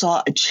sort of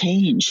saw a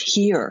change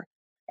here.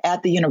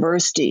 at the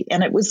university.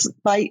 And it was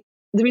by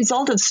the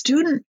result of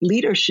student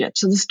leadership.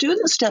 So the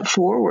students stepped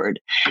forward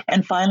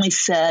and finally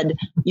said,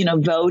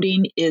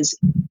 voting is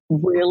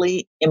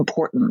really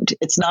important.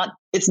 It's not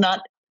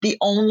the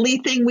only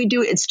thing we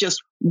do. It's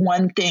just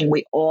one thing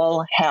we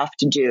all have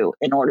to do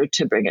in order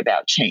to bring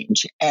about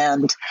change.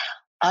 And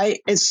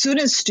as soon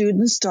as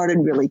students started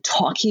really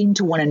talking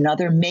to one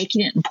another,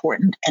 making it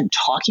important and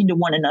talking to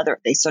one another,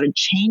 they started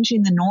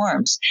changing the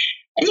norms.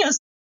 And,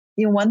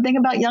 one thing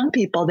about young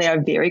people, they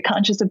are very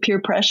conscious of peer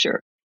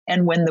pressure.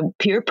 And when the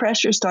peer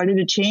pressure started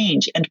to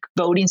change and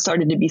voting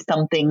started to be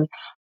something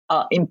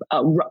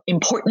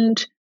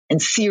important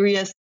and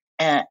serious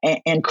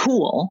and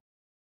cool,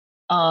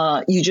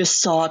 you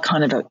just saw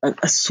kind of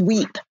a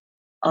sweep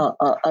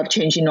of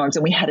changing norms.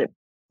 And we had a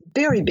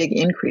very big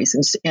increase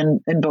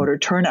in voter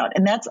turnout.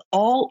 And that's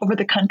all over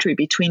the country.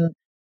 Between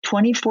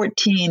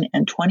 2014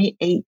 and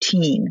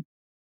 2018,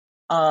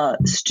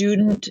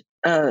 student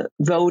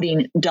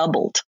voting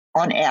doubled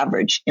on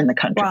average in the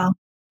country. Wow.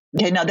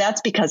 Okay, now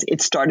that's because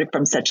it started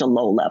from such a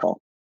low level.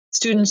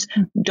 Students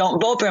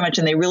don't vote very much,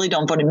 and they really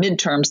don't vote in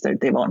midterms.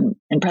 They vote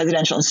in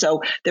presidential. And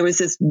so there was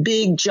this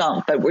big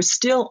jump, but we're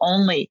still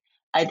only,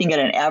 I think, at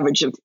an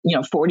average of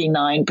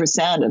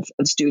 49%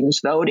 of students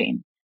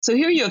voting. So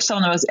here you have some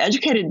of the most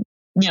educated,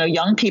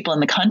 young people in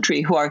the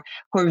country who are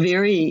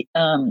very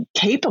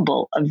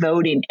capable of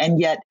voting, and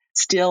yet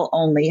still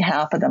only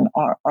half of them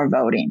are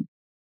voting.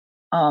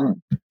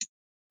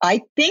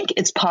 I think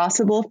it's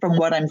possible, from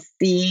what I'm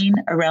seeing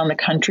around the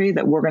country,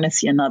 that we're going to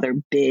see another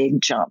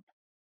big jump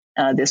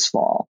this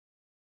fall.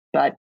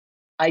 But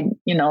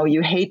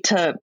you hate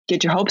to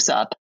get your hopes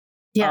up,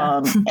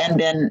 and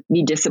then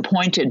be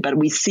disappointed. But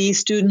we see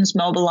students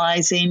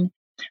mobilizing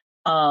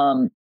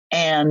and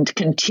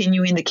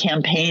continuing the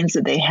campaigns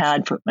that they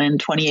had in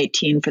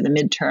 2018 for the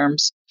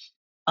midterms.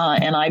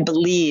 And I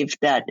believe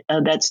that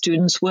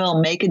students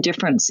will make a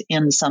difference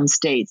in some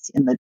states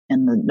in the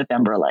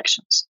November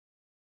elections.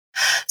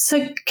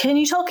 So can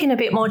you talk in a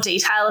bit more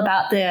detail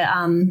about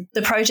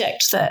the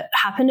project that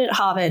happened at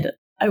Harvard?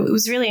 It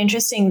was really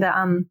interesting,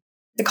 the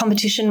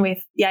competition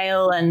with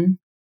Yale and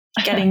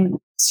getting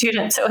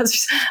students. It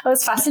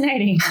was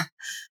fascinating.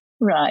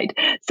 Right.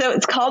 So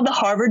it's called the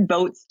Harvard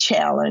Votes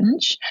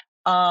Challenge.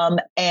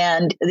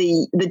 And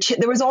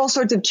there was all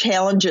sorts of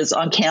challenges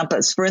on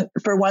campus.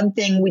 For one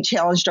thing, we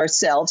challenged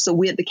ourselves. So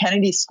we at the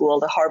Kennedy School,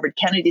 the Harvard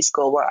Kennedy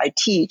School where I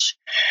teach,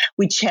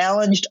 we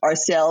challenged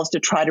ourselves to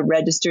try to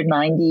register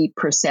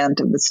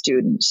 90% of the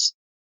students.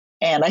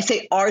 And I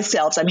say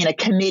ourselves, I mean a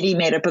committee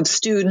made up of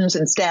students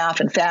and staff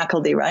and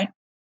faculty, right?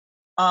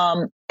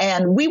 And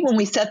when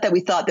we set that,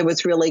 we thought there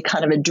was really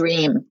kind of a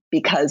dream,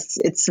 because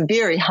it's a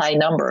very high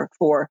number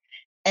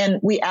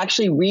and we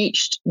actually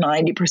reached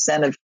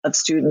 90% of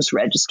students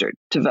registered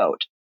to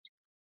vote.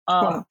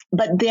 Wow.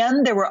 But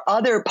then there were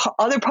other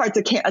parts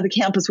of the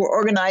campus were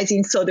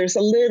organizing. So there was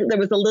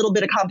a little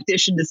bit of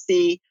competition to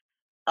see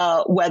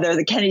whether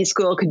the Kennedy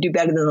School could do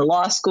better than the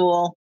law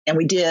school. And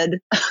we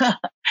did.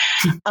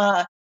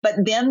 But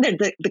then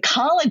the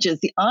colleges,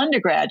 the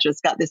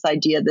undergraduates, got this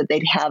idea that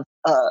they'd have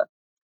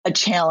a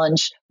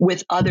challenge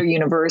with other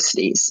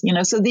universities,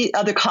 so the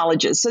other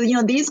colleges. So,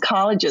 these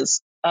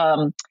colleges,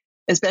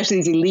 especially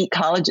these elite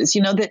colleges,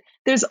 that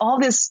there's all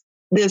this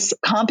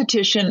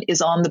competition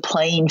is on the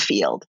playing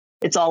field.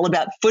 It's all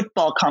about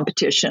football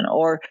competition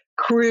or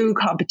crew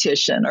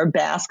competition or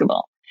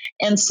basketball.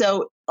 And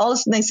so all of a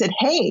sudden they said,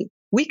 hey,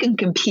 we can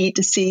compete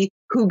to see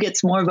who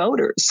gets more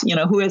voters,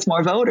 who has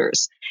more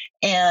voters.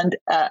 And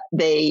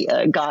they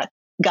got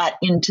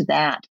into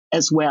that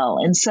as well.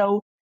 And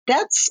so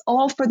that's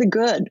all for the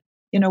good.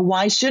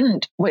 Why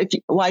shouldn't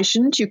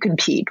you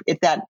compete if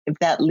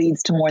that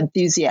leads to more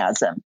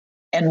enthusiasm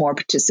and more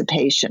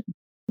participation,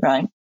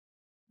 right?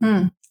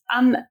 And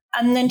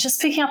then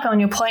just picking up on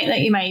your point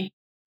that you made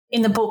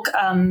in the book,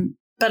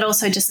 but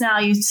also just now,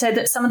 you said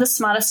that some of the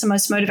smartest and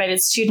most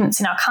motivated students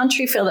in our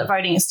country feel that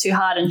voting is too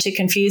hard and too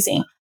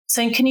confusing.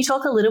 So can you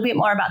talk a little bit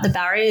more about the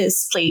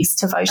barriers, please,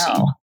 to voting?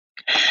 Oh.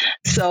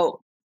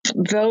 So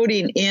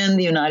voting in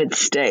the United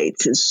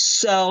States is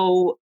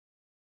so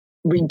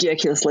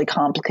ridiculously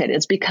complicated.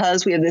 It's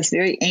because we have this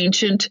very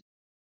ancient,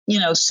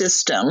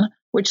 system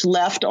which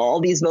left all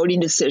these voting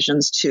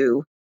decisions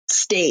to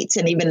states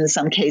and even in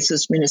some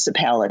cases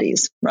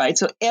municipalities, right?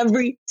 So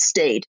every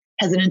state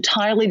has an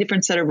entirely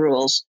different set of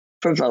rules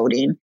for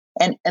voting,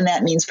 and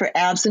that means for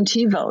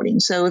absentee voting.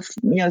 So if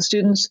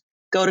students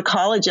go to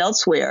college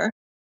elsewhere,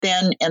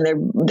 then and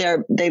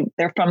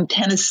they're from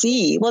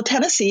Tennessee. Well,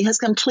 Tennessee has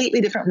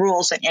completely different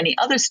rules than any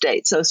other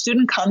state. So a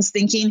student comes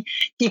thinking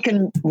he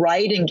can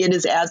write and get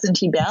his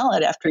absentee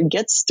ballot after he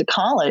gets to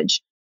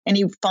college, and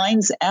he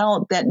finds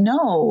out that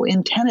no,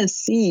 in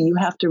Tennessee you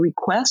have to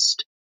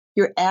request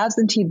your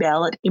absentee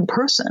ballot in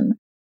person,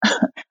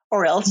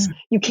 or else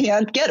you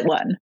can't get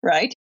one,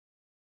 right?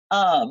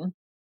 So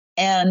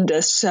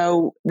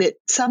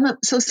some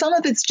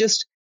of it's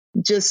just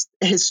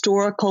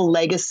historical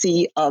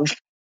legacy of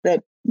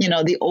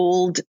the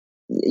old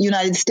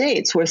United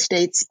States, where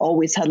states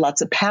always had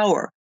lots of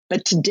power.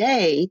 But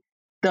today,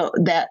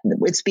 that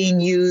it's being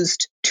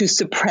used to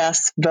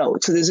suppress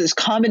votes. So there's this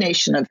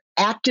combination of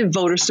active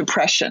voter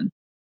suppression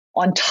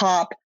on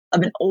top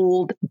of an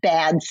old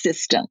bad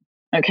system.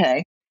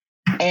 Okay.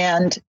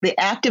 And the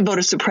active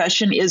voter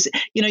suppression is,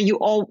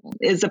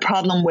 is a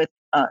problem with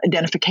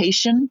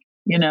identification.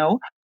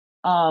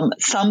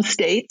 Some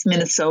states,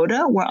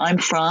 Minnesota, where I'm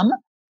from,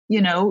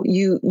 you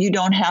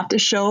don't have to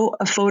show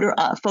a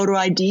photo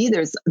ID.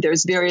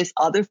 There's various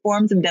other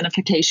forms of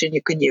identification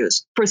you can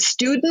use. For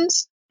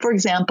students, for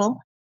example,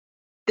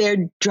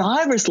 their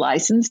driver's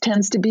license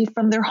tends to be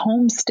from their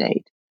home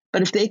state.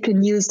 But if they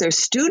can use their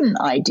student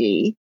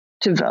ID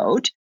to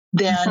vote,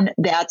 then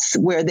that's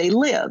where they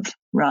live,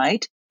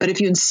 right? But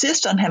if you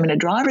insist on having a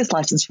driver's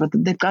license for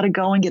them, they've got to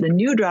go and get a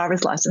new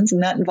driver's license,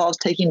 and that involves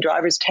taking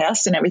driver's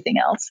tests and everything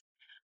else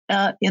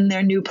in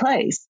their new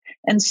place.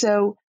 And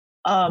so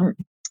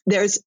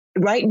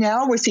right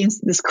now we're seeing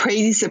this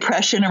crazy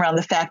suppression around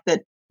the fact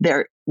that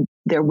they're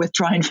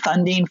withdrawing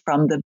funding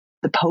from the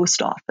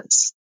post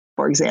office,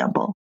 for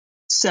example.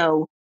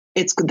 So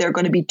they're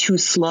going to be too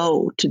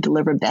slow to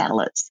deliver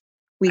ballots.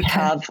 We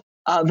have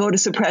voter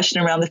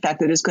suppression around the fact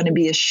that there's going to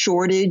be a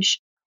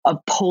shortage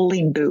of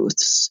polling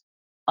booths.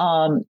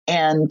 And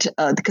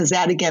because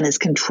that again is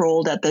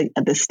controlled at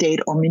the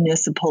state or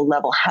municipal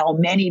level, how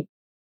many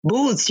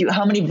booths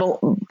how many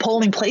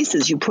polling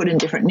places you put in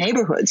different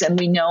neighborhoods. And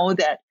we know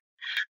that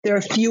there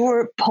are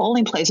fewer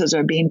polling places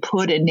are being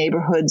put in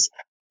neighborhoods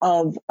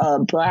of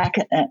Black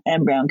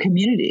and brown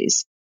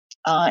communities.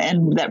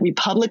 And that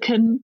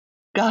Republican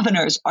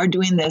governors are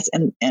doing this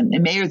and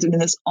mayors are doing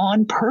this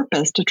on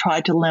purpose to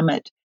try to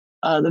limit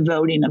the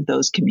voting of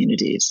those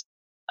communities.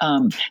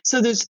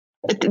 So there's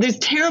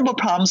terrible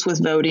problems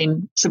with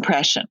voting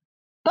suppression.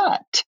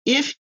 But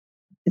if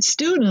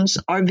students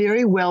are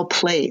very well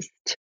placed,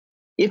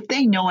 if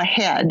they know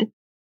ahead,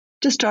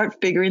 to start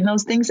figuring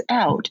those things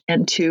out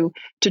and to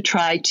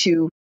try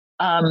to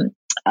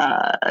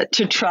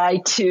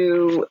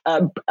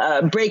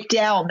break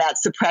down that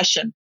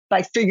suppression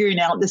by figuring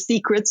out the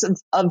secrets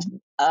of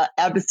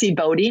absentee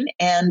voting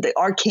and the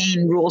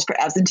arcane rules for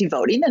absentee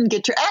voting, and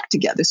get your act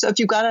together. So if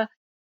you've got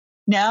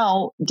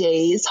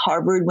nowadays,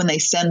 Harvard, when they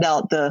send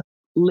out the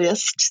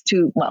list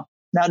to,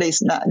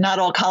 nowadays, not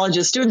all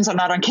colleges, students are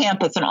not on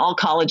campus in all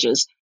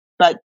colleges,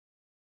 but,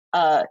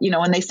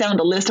 when they send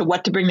a list of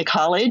what to bring to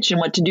college and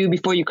what to do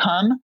before you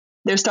come,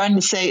 they're starting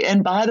to say,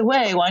 and by the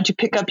way, why don't you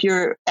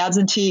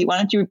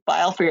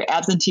file for your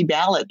absentee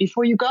ballot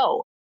before you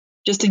go,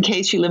 just in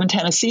case you live in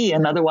Tennessee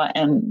and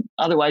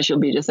otherwise you'll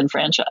be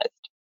disenfranchised.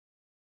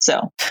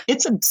 So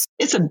it's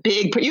a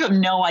big, you have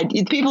no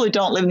idea. People who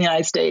don't live in the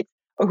United States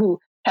or who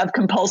have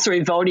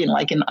compulsory voting,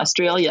 like in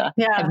Australia,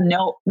 have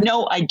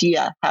no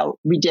idea how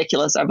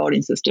ridiculous our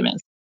voting system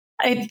is.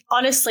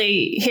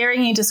 Honestly,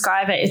 hearing you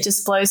describe it, it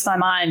just blows my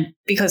mind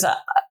because,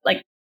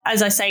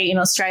 as I say, in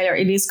Australia,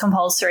 it is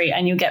compulsory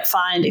and you get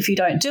fined if you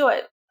don't do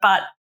it.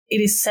 But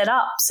it is set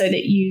up so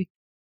that you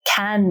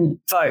can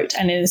vote,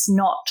 and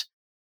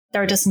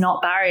there are just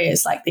not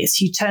barriers like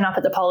this. You turn up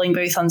at the polling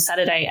booth on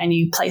Saturday and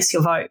you place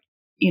your vote.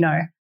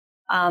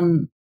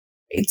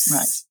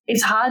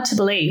 It's hard to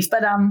believe.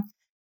 But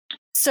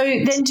so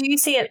then, do you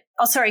see it?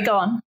 Oh, sorry, go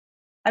on.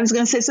 I was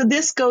going to say, so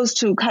this goes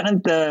to kind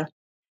of the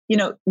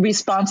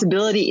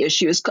responsibility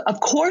issues. Of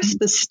course,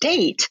 the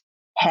state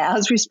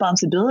has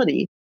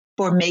responsibility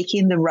for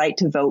making the right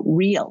to vote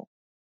real,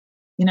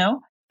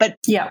 but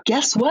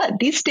guess what?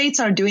 These states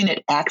aren't doing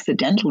it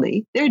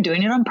accidentally. They're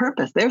doing it on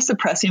purpose. They're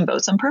suppressing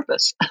votes on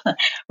purpose,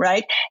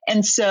 right?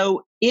 And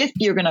so if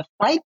you're going to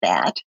fight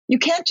that, you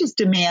can't just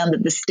demand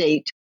that the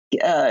state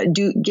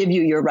give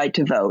you your right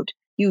to vote.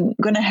 You're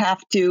going to have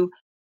to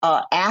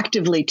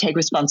actively take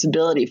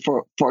responsibility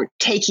for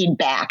taking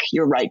back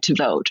your right to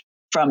vote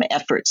from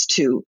efforts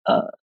to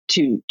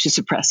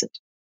suppress it.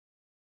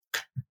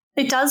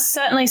 It does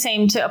certainly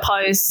seem to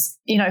oppose,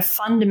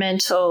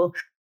 fundamental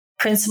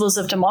principles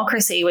of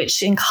democracy,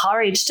 which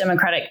encourage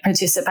democratic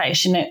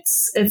participation.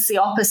 It's the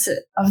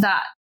opposite of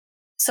that.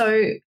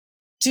 So,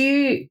 do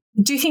you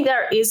think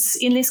there is,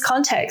 in this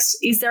context,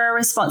 is there a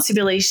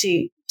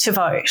responsibility to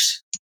vote?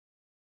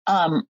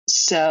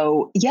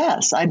 So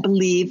yes, I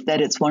believe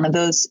that it's one of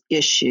those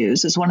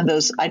issues. It's one of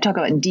those, I talk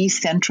about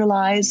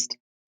decentralized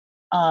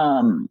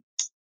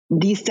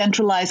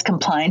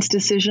compliance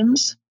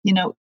decisions,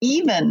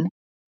 even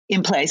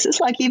in places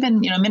like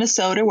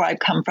Minnesota, where I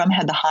come from,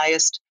 had the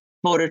highest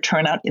voter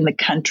turnout in the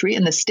country,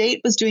 and the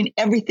state was doing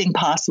everything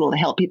possible to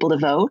help people to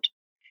vote.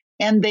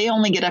 And they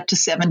only get up to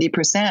 70%,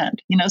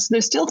 so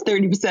there's still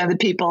 30% of the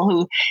people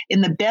who,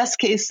 in the best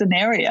case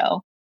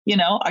scenario,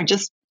 are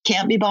just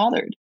can't be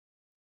bothered.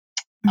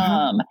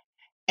 Mm-hmm.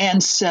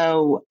 And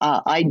so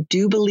I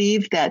do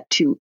believe that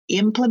to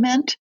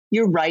implement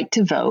your right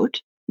to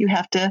vote, you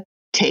have to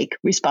take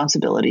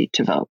responsibility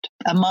to vote.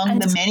 Among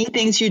the many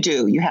things you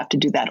do, you have to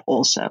do that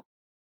also.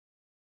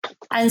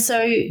 And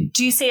so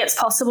do you see it's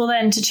possible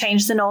then to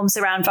change the norms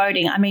around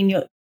voting? I mean,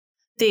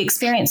 the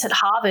experience at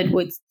Harvard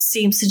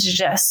seems to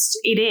suggest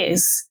it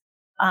is,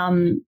 but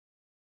on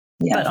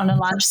a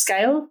large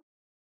scale.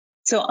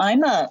 So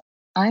I'm a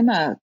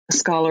a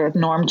scholar of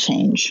norm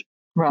change,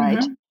 right?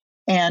 Mm-hmm.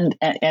 And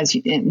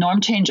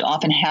norm change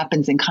often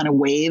happens in kind of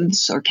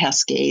waves or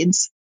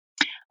cascades.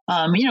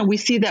 We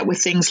see that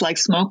with things like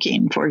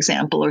smoking, for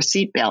example, or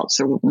seatbelts,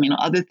 or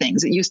other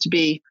things. It used to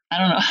be, I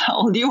don't know how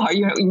old you are.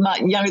 You're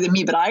not younger than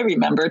me, but I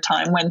remember a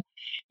time when,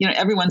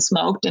 everyone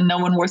smoked and no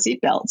one wore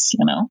seatbelts.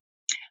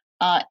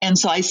 And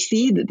so I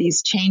see that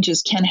these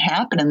changes can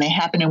happen, and they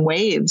happen in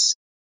waves.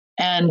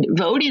 And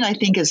voting, I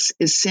think, is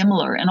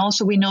similar. And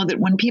also, we know that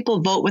when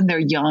people vote when they're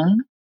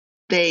young,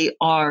 they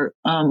are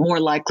more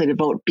likely to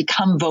vote,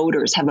 become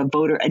voters, have a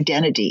voter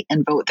identity,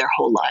 and vote their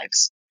whole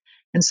lives.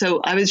 And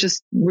so I was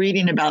just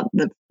reading about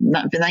the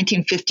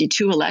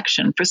 1952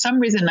 election. For some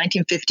reason,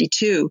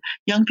 1952,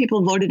 young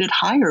people voted at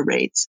higher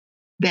rates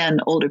than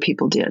older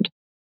people did.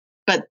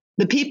 But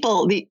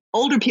the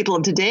older people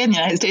of today in the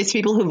United States,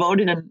 people who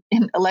voted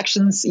in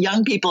elections,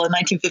 young people in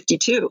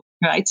 1952,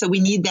 right? So we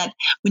need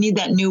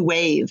that new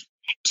wave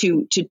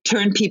to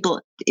turn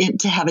people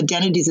to have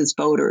identities as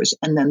voters,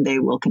 and then they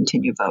will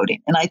continue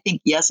voting. And I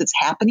think, yes, it's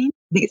happening.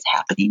 I think it's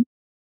happening,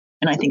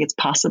 and I think it's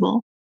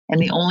possible.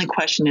 And the only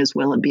question is,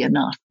 will it be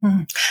enough?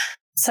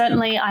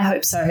 Certainly, I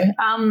hope so.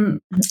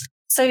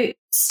 So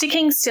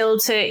sticking still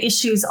to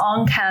issues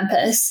on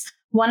campus,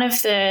 one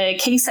of the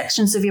key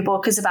sections of your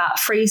book is about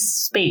free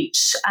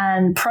speech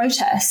and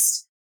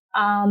protest,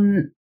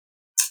 and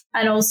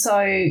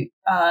also,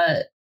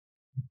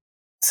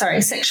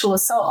 sexual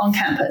assault on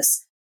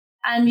campus.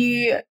 And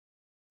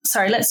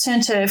let's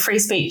turn to free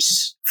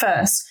speech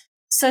first.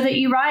 So that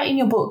you write in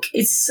your book,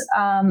 it's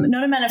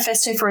not a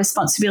manifesto for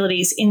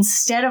responsibilities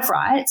instead of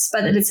rights,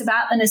 but that it's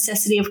about the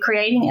necessity of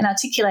creating and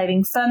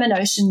articulating firmer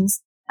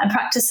notions and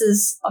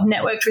practices of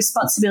networked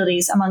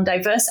responsibilities among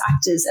diverse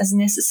actors as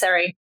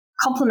necessary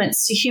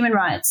complements to human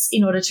rights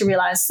in order to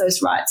realise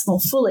those rights more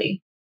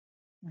fully.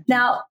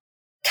 Now,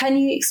 can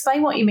you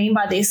explain what you mean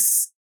by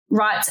this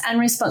rights and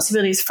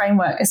responsibilities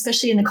framework,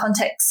 especially in the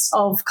context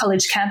of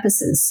college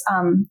campuses,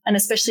 and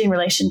especially in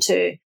relation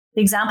to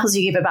the examples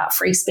you give about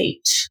free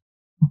speech?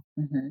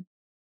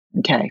 Mm-hmm.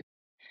 Okay.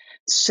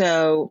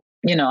 So,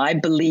 I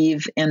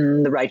believe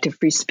in the right to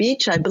free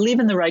speech. I believe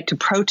in the right to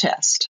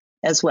protest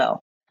as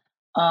well.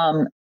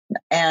 But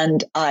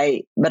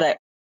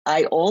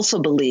I also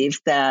believe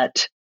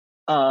that,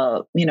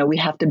 we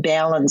have to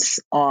balance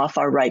off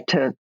our right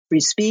to free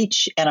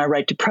speech and our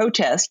right to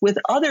protest with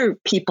other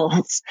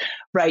people's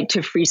right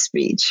to free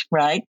speech,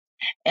 right?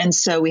 And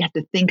so we have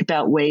to think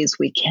about ways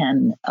we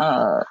can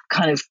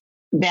kind of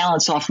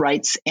balance off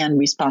rights and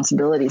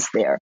responsibilities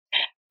there.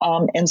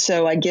 And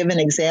so I give an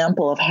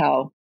example of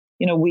how,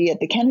 we at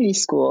the Kennedy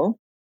School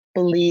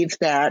believe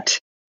that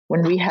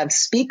when we have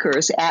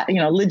speakers,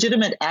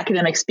 legitimate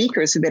academic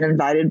speakers who've been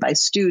invited by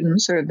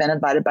students or have been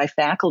invited by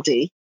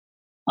faculty,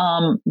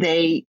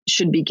 they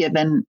should be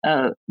given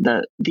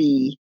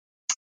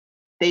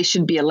they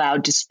should be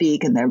allowed to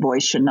speak, and their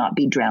voice should not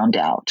be drowned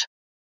out.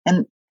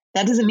 And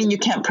that doesn't mean you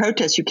can't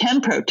protest. You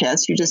can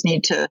protest. You just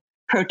need to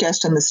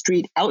protest on the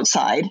street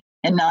outside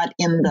and not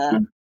in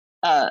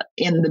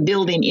the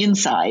building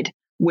inside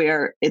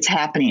where it's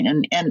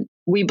happening. And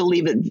we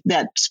believe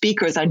that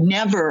speakers are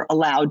never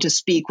allowed to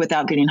speak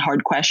without getting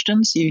hard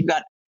questions. If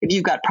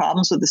you've got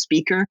problems with the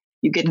speaker,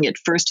 you can get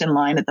first in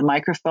line at the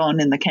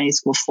microphone in the Kennedy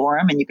School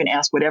Forum, and you can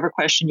ask whatever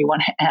question you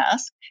want to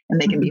ask,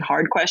 and they can be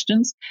hard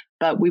questions.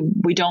 But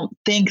we don't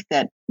think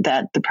that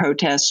the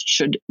protest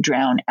should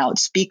drown out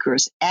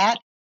speakers at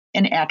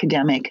an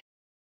academic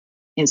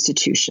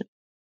institution.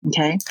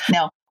 Okay.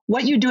 Now,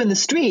 what you do in the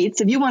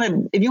streets, if you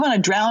want to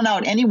drown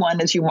out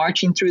anyone as you're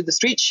marching through the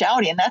streets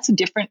shouting, that's a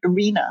different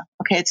arena.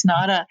 Okay. It's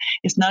not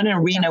an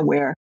arena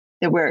where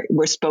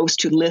we're supposed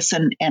to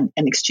listen and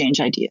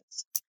exchange ideas.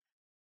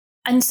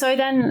 And so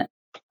then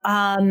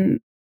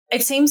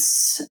it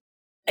seems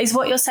is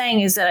what you're saying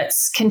is that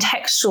it's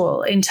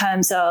contextual in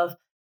terms of,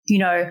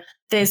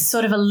 there's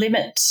sort of a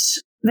limit.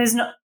 There's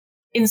not,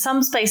 in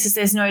some spaces,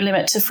 there's no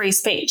limit to free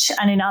speech,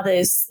 and in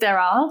others there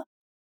are.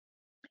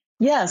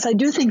 Yes, I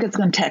do think it's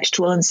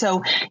contextual. And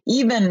so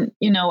even,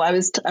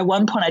 at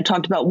one point I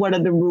talked about what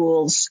are the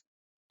rules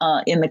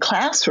in the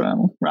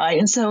classroom, right?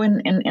 And so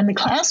in the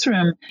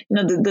classroom,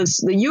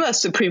 the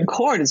U.S. Supreme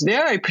Court is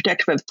very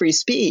protective of free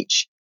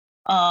speech.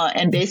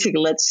 And basically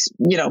lets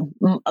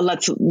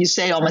you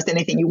say almost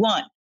anything you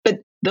want. But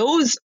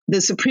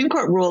the Supreme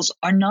Court rules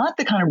are not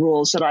the kind of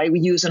rules that I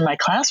would use in my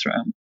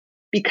classroom,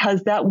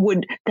 because that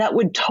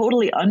would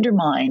totally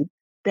undermine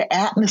the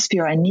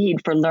atmosphere I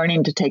need for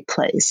learning to take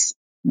place.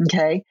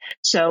 Okay.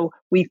 So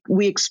we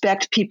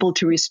expect people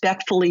to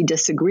respectfully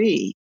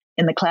disagree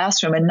in the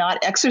classroom and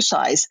not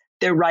exercise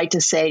their right to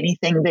say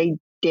anything they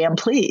damn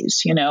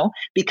please,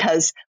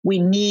 because we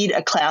need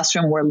a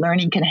classroom where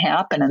learning can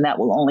happen. And that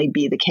will only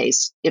be the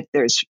case if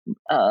there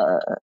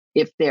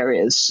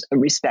is a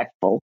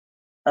respectful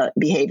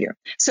behavior.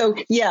 So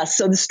yes,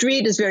 so the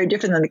street is very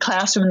different than the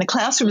classroom, and the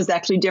classroom is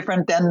actually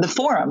different than the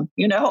forum,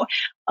 and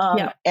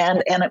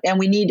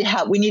we need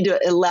to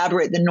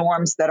elaborate the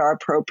norms that are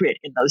appropriate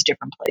in those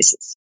different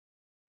places.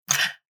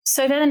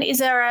 So then, is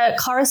there a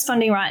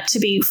corresponding right to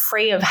be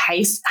free of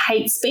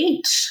hate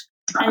speech?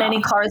 And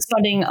any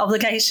corresponding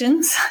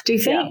obligations, do you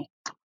think?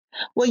 Yeah.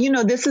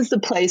 Well, this is the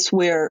place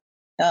where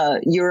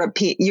Europe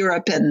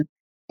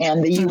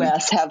and the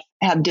U.S.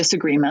 have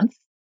disagreements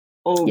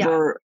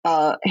over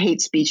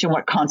hate speech and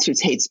what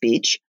constitutes hate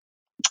speech.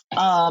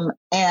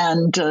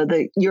 And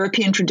the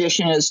European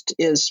tradition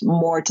is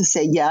more to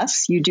say,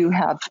 yes, you do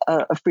have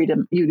a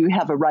freedom, you do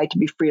have a right to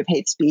be free of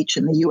hate speech.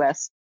 And the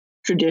U.S.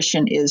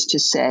 tradition is to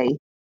say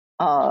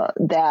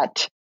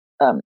that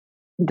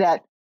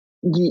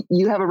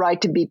you have a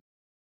right to be,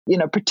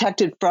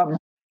 protected from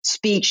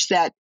speech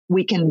that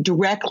we can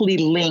directly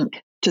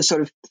link to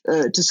sort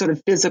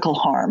of physical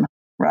harm,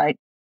 right?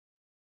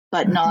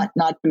 But not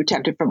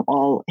protected from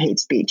all hate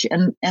speech.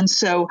 And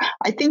so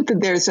I think that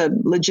there's a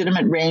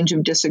legitimate range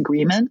of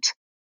disagreement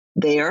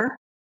there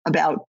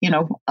about,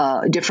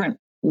 different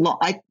law.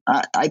 I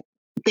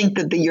think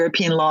that the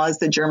European laws,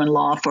 the German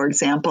law, for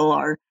example,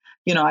 are,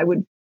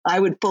 I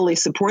would fully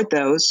support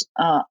those.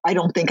 I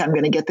don't think I'm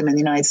going to get them in the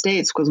United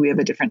States because we have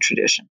a different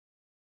tradition.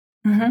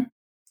 Mm-hmm.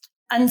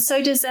 And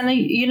so does any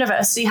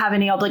university have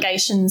any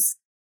obligations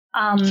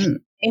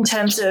in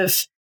terms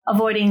of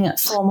avoiding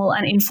formal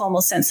and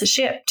informal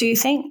censorship, do you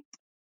think?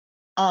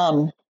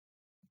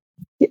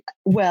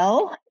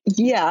 Well,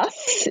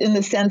 yes, in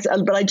the sense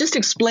of, but I just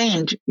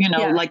explained,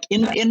 like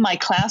in my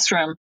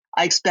classroom,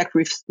 I expect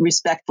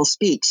respectful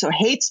speech. So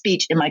hate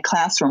speech in my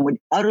classroom would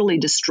utterly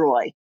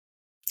destroy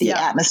the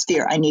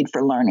atmosphere I need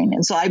for learning.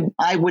 And so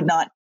I would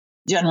not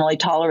generally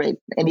tolerate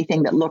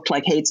anything that looked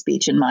like hate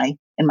speech in my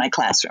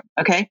classroom.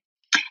 Okay.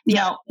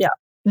 Now,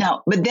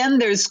 but then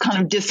there's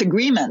kind of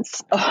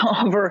disagreements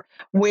over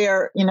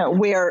where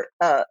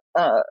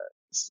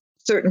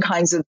certain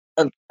kinds of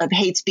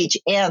hate speech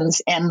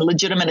ends and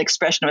legitimate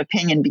expression of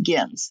opinion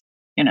begins,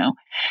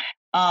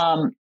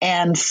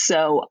 and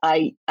so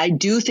I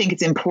do think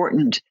it's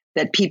important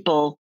that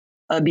people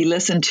be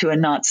listened to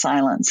and not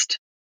silenced.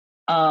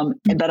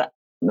 But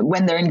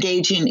when they're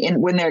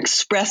when they're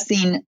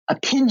expressing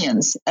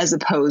opinions as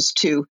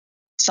opposed to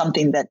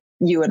something that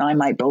you and I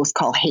might both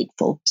call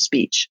hateful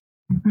speech.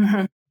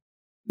 Mm-hmm.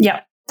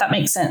 Yeah, that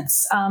makes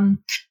sense.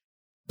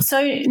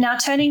 So now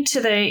turning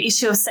to the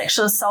issue of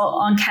sexual assault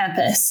on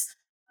campus,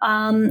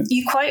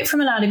 you quote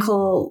from an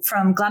article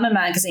from Glamour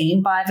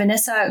magazine by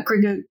Vanessa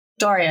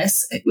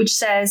Grigorius, which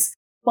says,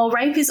 while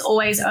rape is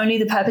always only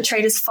the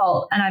perpetrator's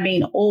fault, and I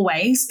mean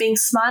always, being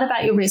smart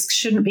about your risk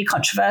shouldn't be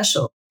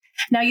controversial.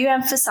 Now, you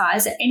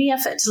emphasize that any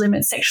effort to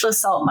limit sexual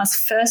assault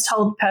must first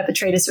hold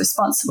perpetrators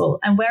responsible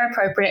and, where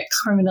appropriate,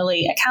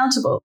 criminally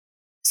accountable.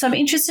 So I'm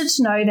interested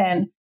to know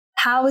then,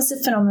 how is the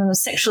phenomenon of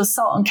sexual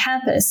assault on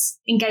campus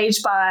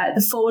engaged by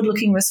the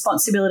forward-looking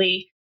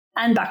responsibility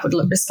and backward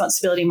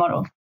responsibility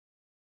model?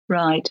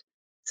 Right.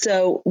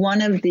 So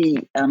one of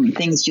the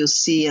things you'll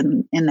see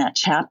in that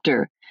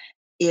chapter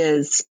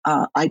is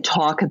I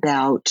talk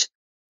about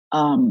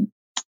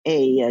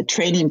a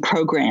training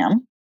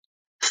program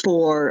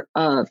for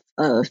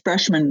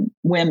freshman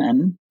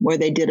women where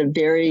they did a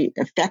very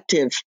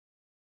effective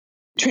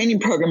training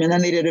program, and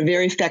then they did a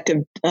very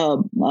effective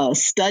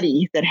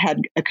study that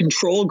had a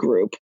control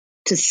group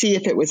to see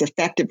if it was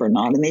effective or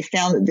not. And they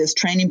found that this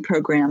training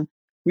program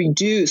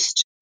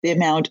reduced the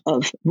amount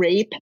of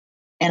rape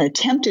and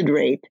attempted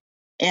rape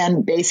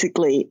and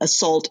basically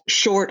assault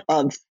short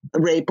of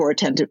rape or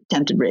attempted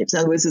rape. In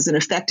other words, it's an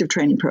effective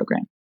training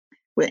program.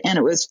 And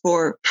it was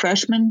for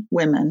freshman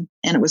women,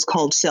 and it was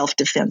called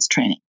self-defense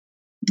training.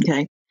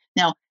 Okay.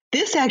 Now,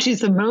 this actually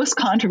is the most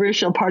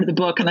controversial part of the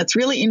book, and it's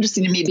really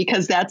interesting to me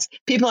because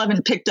people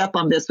haven't picked up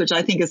on this, which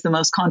I think is the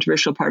most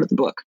controversial part of the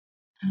book.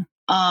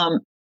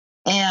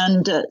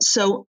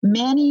 So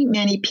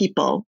many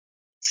people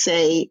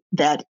say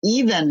that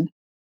even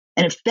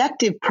an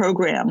effective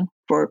program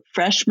for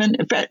freshmen,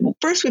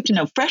 first we have to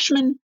know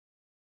freshmen,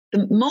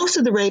 most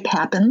of the rape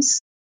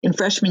happens in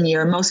freshman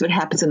year. Most of it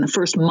happens in the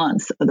first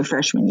month of the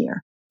freshman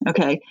year.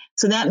 Okay.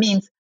 So that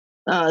means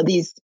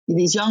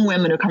these young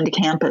women who come to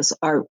campus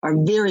are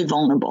very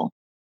vulnerable.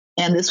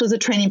 And this was a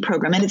training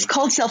program, and it's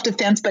called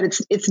self-defense, but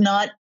it's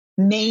not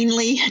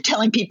mainly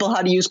telling people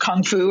how to use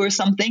Kung Fu or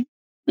something.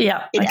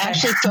 Yeah. It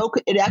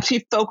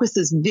actually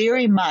focuses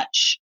very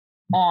much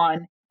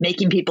on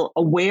making people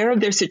aware of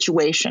their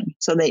situation.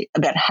 So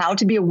about how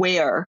to be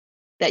aware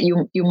that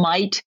you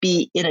might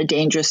be in a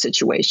dangerous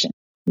situation,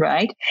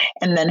 right?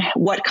 And then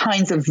what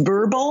kinds of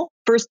verbal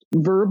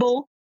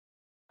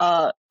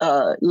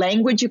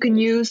language you can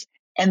use,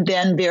 and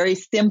then very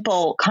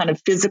simple kind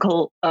of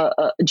physical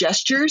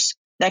gestures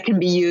that can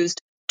be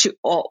used to,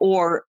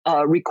 or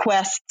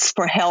requests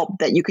for help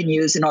that you can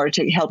use in order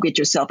to help get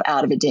yourself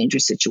out of a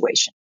dangerous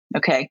situation.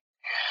 Okay.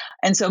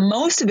 And so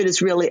most of it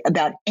is really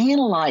about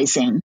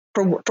analyzing,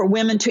 for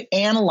women to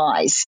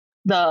analyze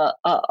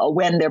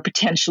when they're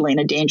potentially in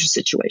a dangerous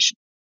situation.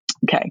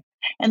 Okay.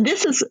 And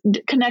this is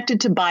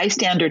connected to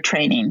bystander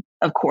training,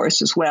 of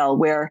course, as well,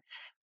 where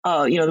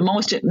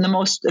the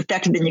most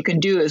effective thing you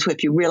can do is,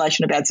 if you realize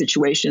you're in a bad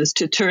situation, is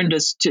to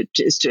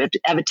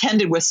have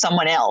attended with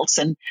someone else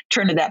and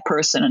turn to that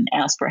person and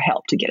ask for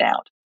help to get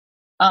out.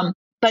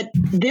 But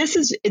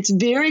it's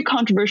very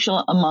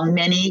controversial among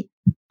many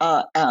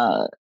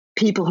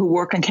people who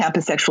work on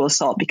campus sexual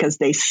assault because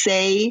they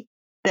say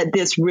that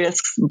this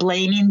risks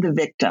blaming the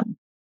victim.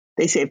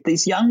 They say if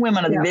these young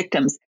women are the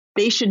victims,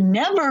 they should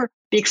never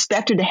be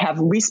expected to have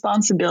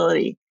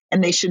responsibility,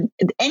 and they should,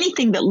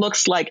 anything that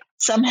looks like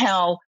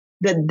somehow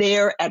that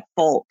they're at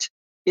fault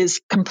is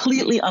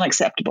completely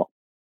unacceptable.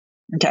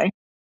 Okay.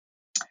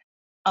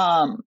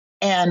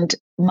 And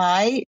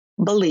my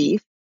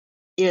belief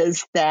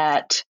is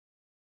that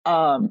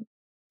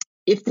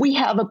if we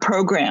have a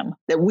program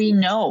that we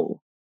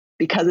know,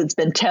 because it's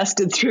been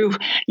tested through,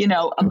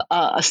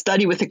 a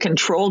study with a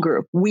control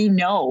group, we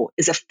know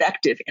is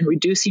effective in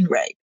reducing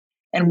rape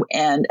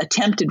and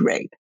attempted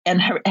rape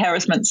and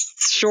harassment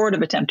short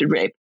of attempted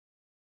rape,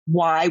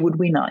 why would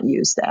we not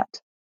use that?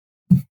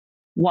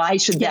 Why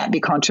should that be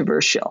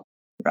controversial,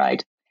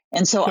 right?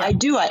 And so I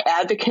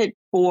advocate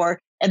for,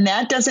 and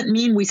that doesn't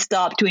mean we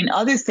stop doing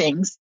other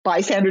things.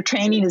 Bystander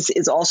training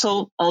is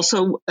also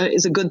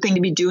is a good thing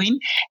to be doing,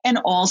 and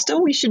also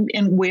we should,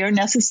 and where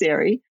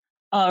necessary,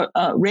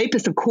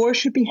 rapists, of course,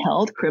 should be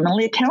held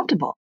criminally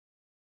accountable.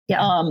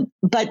 Yeah.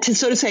 But to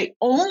sort of say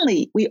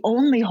we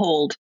only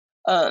hold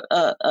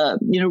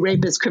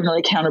rapists criminally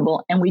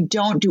accountable, and we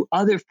don't do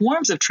other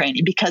forms of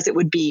training because it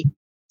would be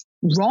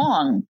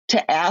wrong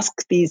to ask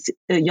these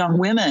young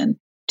women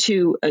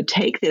to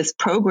take this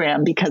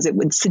program because it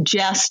would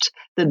suggest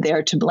that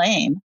they're to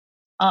blame.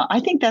 I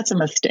think that's a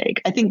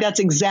mistake. I think that's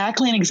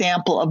exactly an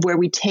example of where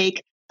we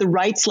take the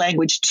rights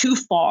language too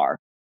far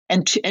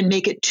and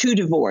make it too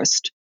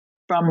divorced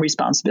from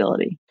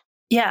responsibility.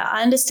 Yeah,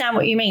 I understand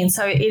what you mean.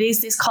 So it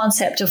is this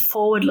concept of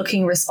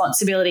forward-looking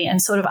responsibility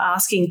and sort of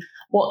asking,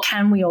 what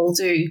can we all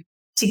do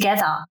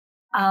together?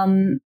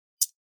 And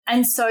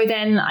so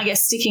then, I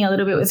guess, sticking a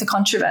little bit with the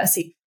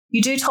controversy,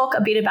 you do talk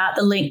a bit about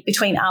the link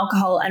between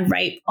alcohol and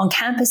rape on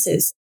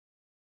campuses.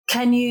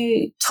 Can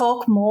you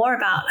talk more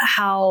about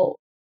how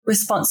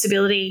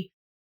responsibility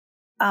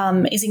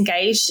is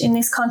engaged in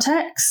this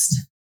context?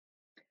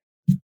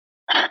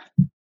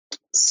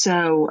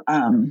 So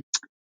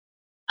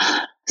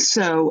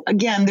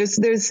again, there's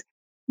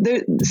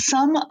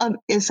some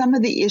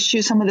of the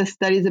issues, some of the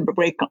studies of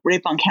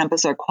rape on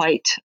campus are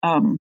quite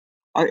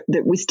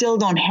that we still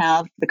don't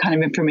have the kind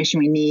of information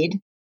we need.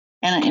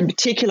 And in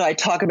particular, I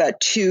talk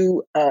about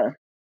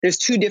there's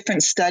two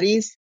different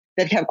studies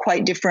that have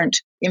quite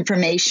different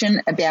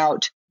information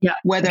about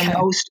whether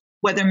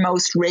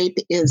most rape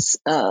is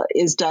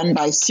done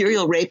by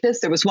serial rapists.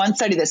 There was one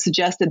study that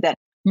suggested that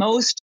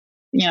most,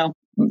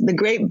 the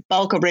great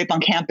bulk of rape on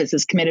campus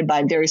is committed by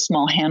a very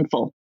small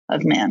handful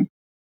of men.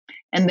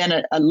 And then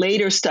a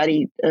later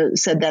study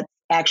said that's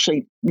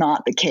actually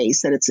not the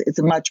case, that it's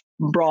a much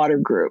broader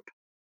group.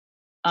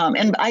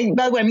 And by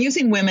the way, I'm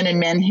using women and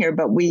men here,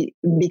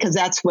 because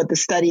that's what the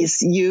studies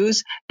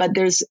use. But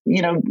there's,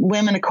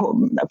 women,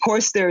 of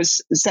course,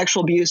 there's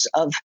sexual abuse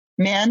of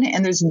men,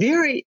 and there's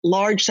very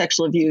large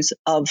sexual abuse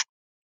of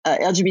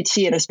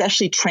LGBT and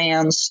especially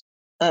trans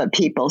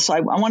people. So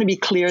I want to be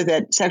clear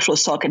that sexual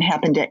assault can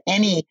happen to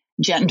any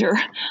gender.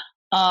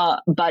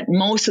 But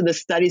most of the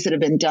studies that have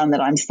been done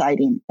that I'm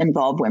citing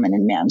involve women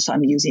and men. So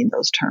I'm using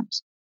those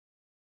terms.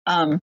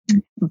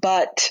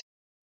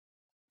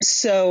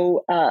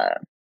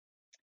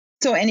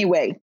 So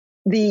anyway,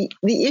 the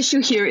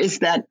issue here is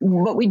that,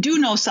 but we do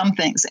know some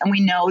things, and we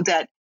know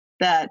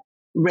that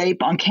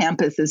rape on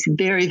campus is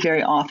very,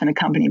 very often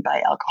accompanied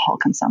by alcohol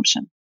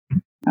consumption,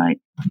 right?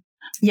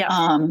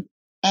 Yeah.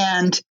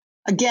 And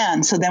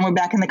again, so then we're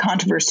back in the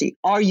controversy.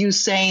 Are you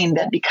saying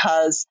that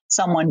because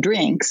someone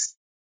drinks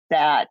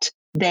that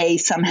they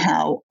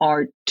somehow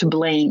are to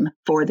blame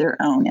for their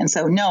own? And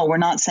so, no, we're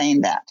not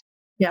saying that.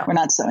 Yeah. We're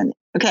not saying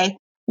that. Okay.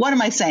 What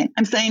am I saying?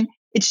 I'm saying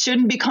it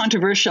shouldn't be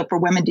controversial for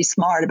women to be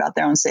smart about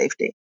their own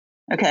safety.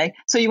 Okay.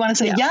 So you want to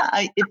say,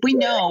 if we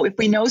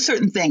know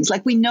certain things,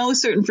 like we know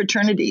certain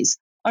fraternities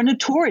are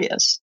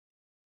notorious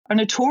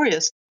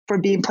for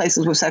being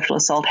places where sexual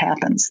assault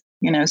happens,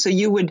 we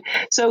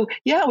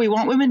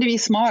want women to be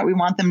smart. We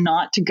want them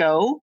not to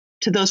go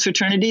to those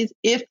fraternities.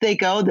 If they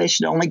go, they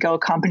should only go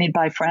accompanied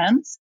by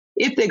friends.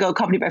 If they go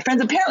accompanied by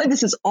friends, apparently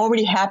this is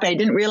already happening. I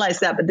didn't realize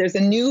that, but there's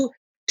a new,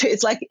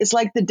 it's like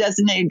the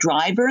designated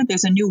driver.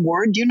 There's a new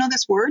word. Do you know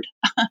this word?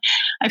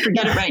 I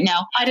forget it right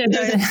now. I don't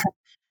know.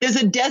 There's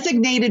a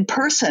designated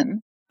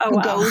person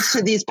who goes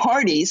to these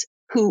parties,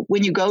 who,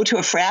 when you go to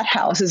a frat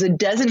house, is a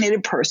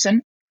designated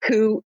person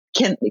who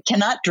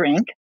cannot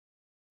drink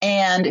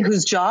and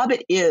whose job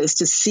it is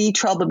to see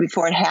trouble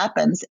before it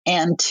happens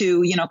and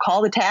to,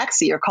 call the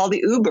taxi or call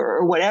the Uber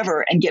or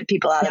whatever and get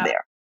people out of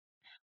there.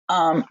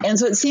 And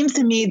so it seems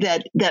to me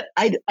that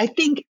I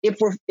think if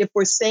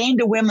we're saying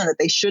to women that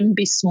they shouldn't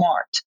be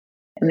smart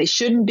and they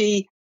shouldn't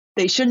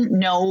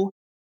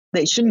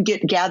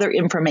gather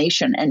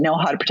information and know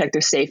how to protect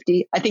their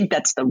safety, I think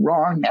that's the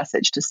wrong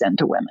message to send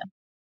to women.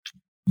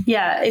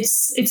 Yeah, it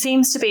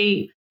seems to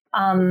be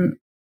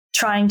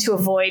trying to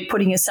avoid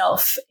putting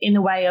yourself in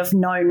the way of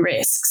known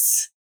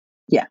risks.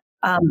 Yeah.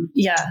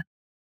 Yeah.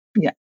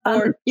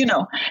 Or,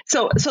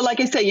 so like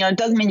I say, it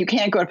doesn't mean you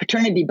can't go to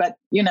fraternity, but,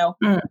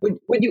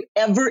 would you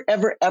ever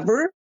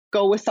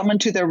go with someone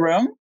to their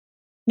room?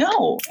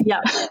 No.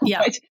 Yeah. Yeah.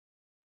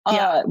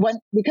 Right?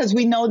 Because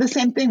we know the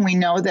same thing. We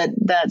know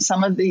that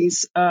some of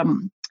these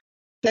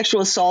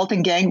sexual assault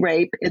and gang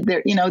rape,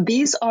 there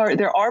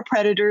are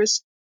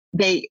predators.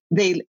 They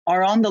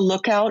are on the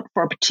lookout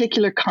for a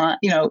particular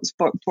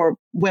for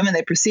women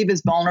they perceive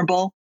as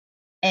vulnerable,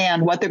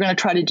 and what they're going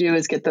to try to do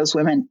is get those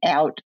women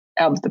out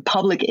of the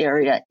public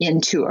area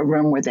into a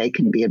room where they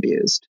can be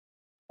abused.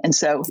 And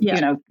so,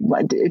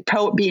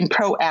 being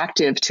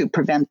proactive to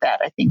prevent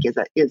that, I think,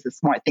 is a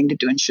smart thing to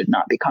do and should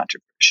not be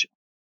controversial.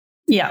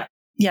 Yeah.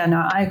 Yeah,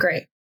 no, I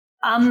agree.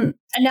 And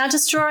now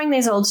just drawing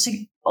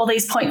all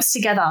these points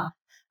together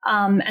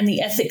and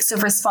the ethics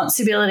of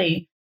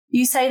responsibility,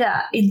 you say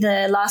that in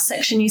the last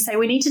section, you say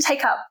we need to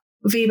take up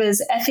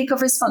Weber's ethic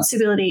of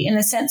responsibility in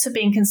the sense of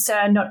being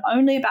concerned not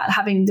only about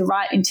having the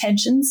right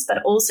intentions,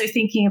 but also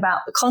thinking about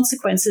the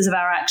consequences of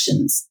our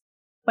actions.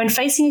 When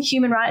facing a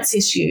human rights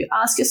issue,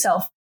 ask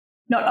yourself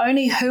not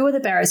only who are the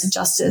bearers of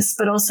justice,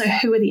 but also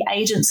who are the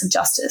agents of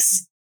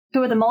justice.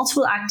 Who are the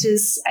multiple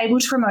actors able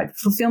to promote the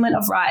fulfillment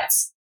of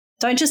rights?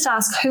 Don't just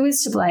ask who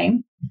is to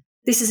blame.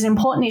 This is an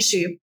important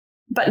issue,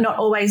 but not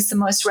always the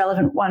most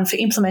relevant one for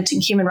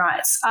implementing human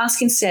rights. Ask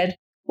instead,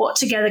 what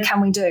together can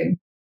we do?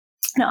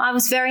 Now, I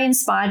was very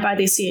inspired by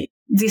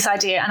this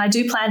idea, and I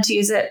do plan to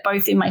use it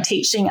both in my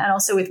teaching and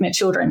also with my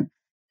children.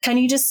 Can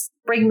you just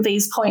bring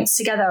these points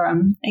together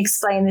and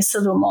explain this a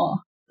little more,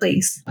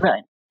 please?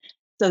 Right.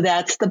 So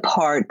that's the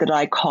part that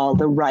I call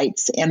the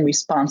rights and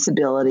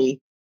responsibility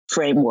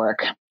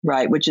framework,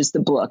 right, which is the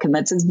book. And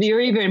that's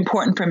very, very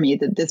important for me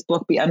that this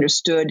book be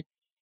understood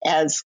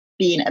as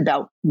being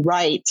about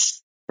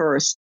rights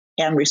first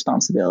and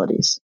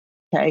responsibilities.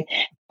 Okay.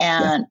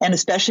 And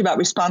especially about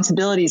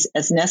responsibilities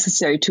as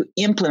necessary to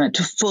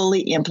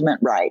fully implement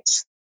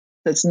rights.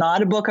 So it's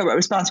not a book about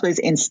responsibilities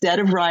instead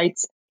of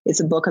rights.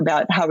 It's a book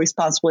about how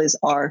responsibilities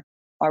are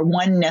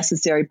one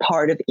necessary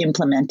part of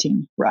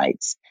implementing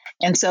rights.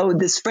 And so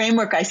this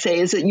framework, I say,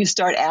 is that you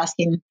start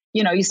asking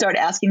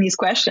these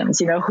questions,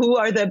 who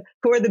are the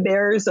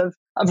bearers of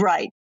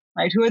right?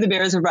 Who are the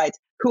bearers of rights?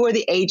 Who are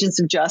the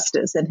agents of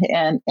justice?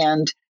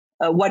 And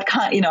what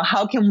kind,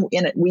 how can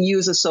we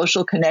use a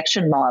social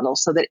connection model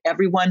so that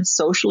everyone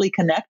socially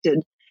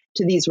connected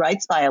to these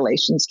rights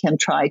violations can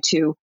try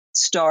to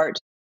start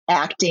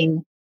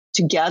acting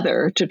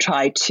together to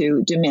try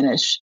to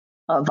diminish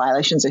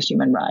violations of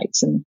human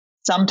rights. And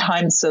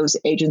sometimes those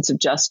agents of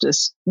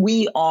justice,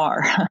 we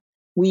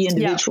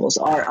individuals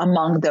are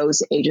among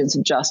those agents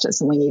of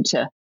justice, and we need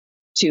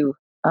to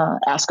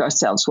ask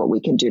ourselves what we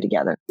can do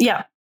together.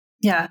 Yeah,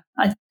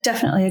 I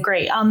definitely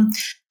agree.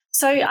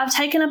 So I've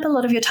taken up a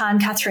lot of your time,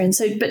 Catherine.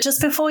 But just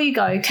before you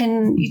go,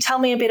 can you tell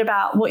me a bit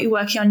about what you're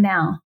working on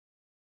now?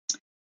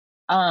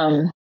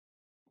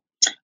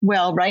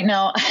 Well, right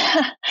now,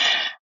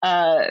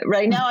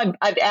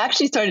 I've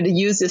actually started to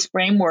use this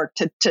framework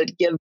to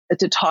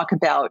talk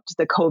about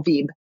the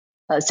COVID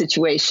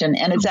situation,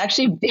 and it's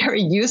actually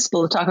very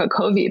useful to talk about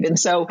COVID. And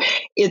so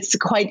it's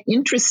quite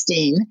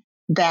interesting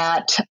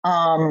that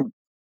the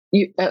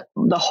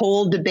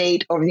whole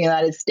debate over the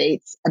United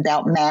States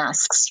about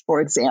masks,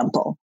 for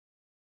example.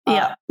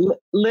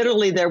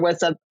 Literally, there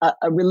was a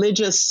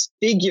religious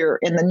figure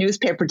in the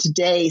newspaper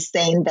today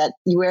saying that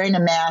wearing a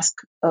mask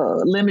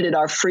limited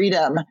our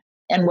freedom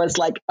and was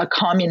like a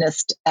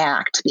communist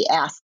act,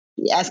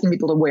 asking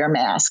people to wear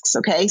masks.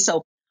 Okay,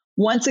 so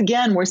once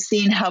again, we're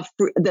seeing how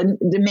the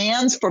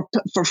demands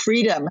for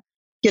freedom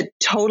get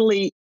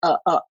totally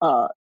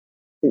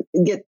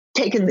get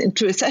taken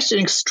into such an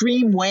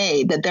extreme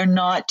way that they're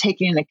not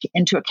taking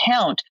into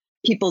account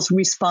people's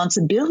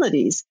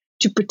responsibilities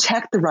to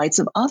protect the rights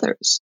of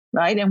others,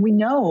 right? And we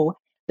know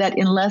that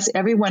unless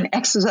everyone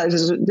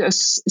exercises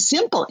unless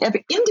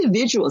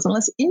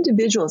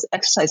individuals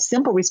exercise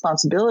simple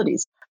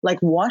responsibilities like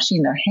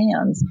washing their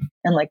hands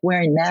and like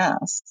wearing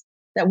masks,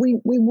 that we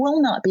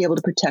will not be able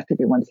to protect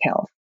everyone's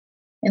health.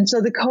 And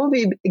so the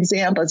COVID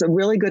example is a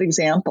really good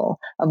example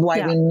of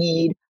why we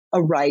need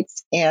a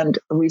rights and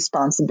a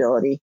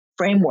responsibility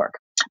framework.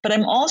 But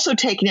I'm also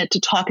taking it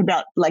to talk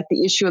about like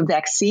the issue of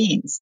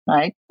vaccines,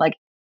 right? Like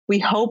we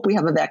hope we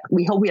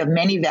have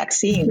many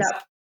vaccines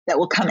that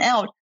will come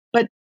out,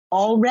 but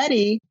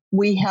already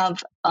we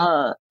have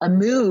a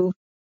move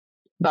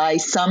by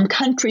some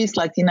countries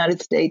like the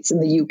United States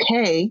and the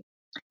UK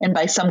and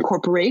by some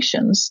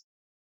corporations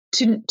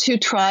to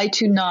try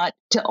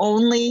to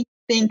only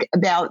think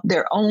about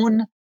their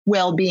own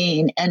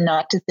well-being and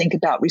not to think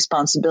about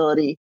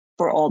responsibility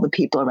for all the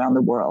people around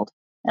the world.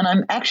 And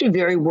I'm actually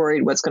very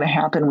worried what's going to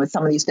happen with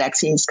some of these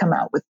vaccines come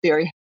out with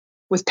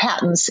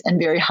patents and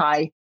very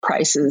high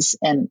prices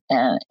and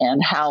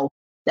how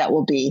that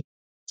will be,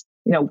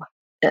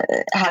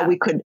 how we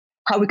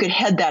could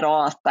head that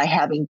off by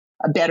having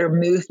a better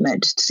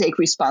movement to take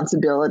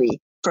responsibility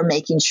for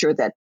making sure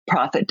that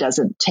profit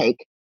doesn't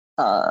take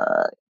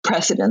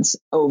precedence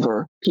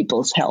over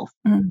people's health.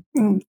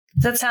 Mm-hmm.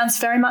 That sounds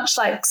very much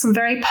like some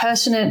very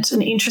pertinent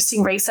and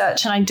interesting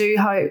research. And I do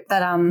hope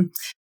that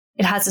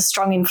it has a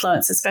strong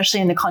influence,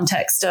 especially in the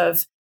context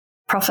of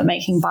profit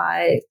making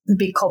by the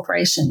big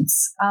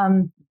corporations.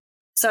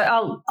 So I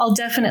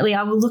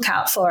will look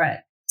out for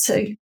it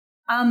too.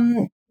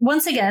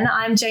 Once again,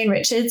 I'm Jane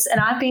Richards, and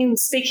I've been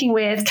speaking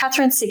with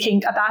Catherine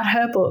Sikkink about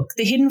her book,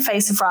 The Hidden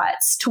Face of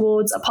Rights,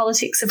 Towards a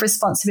Politics of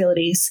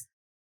Responsibilities.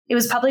 It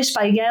was published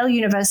by Yale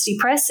University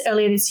Press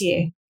earlier this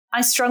year. I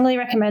strongly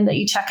recommend that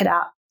you check it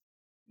out.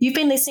 You've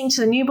been listening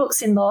to the New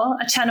Books in Law,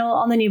 a channel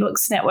on the New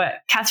Books Network.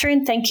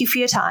 Catherine, thank you for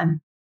your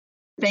time.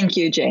 Thank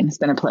you, Jane. It's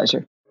been a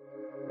pleasure.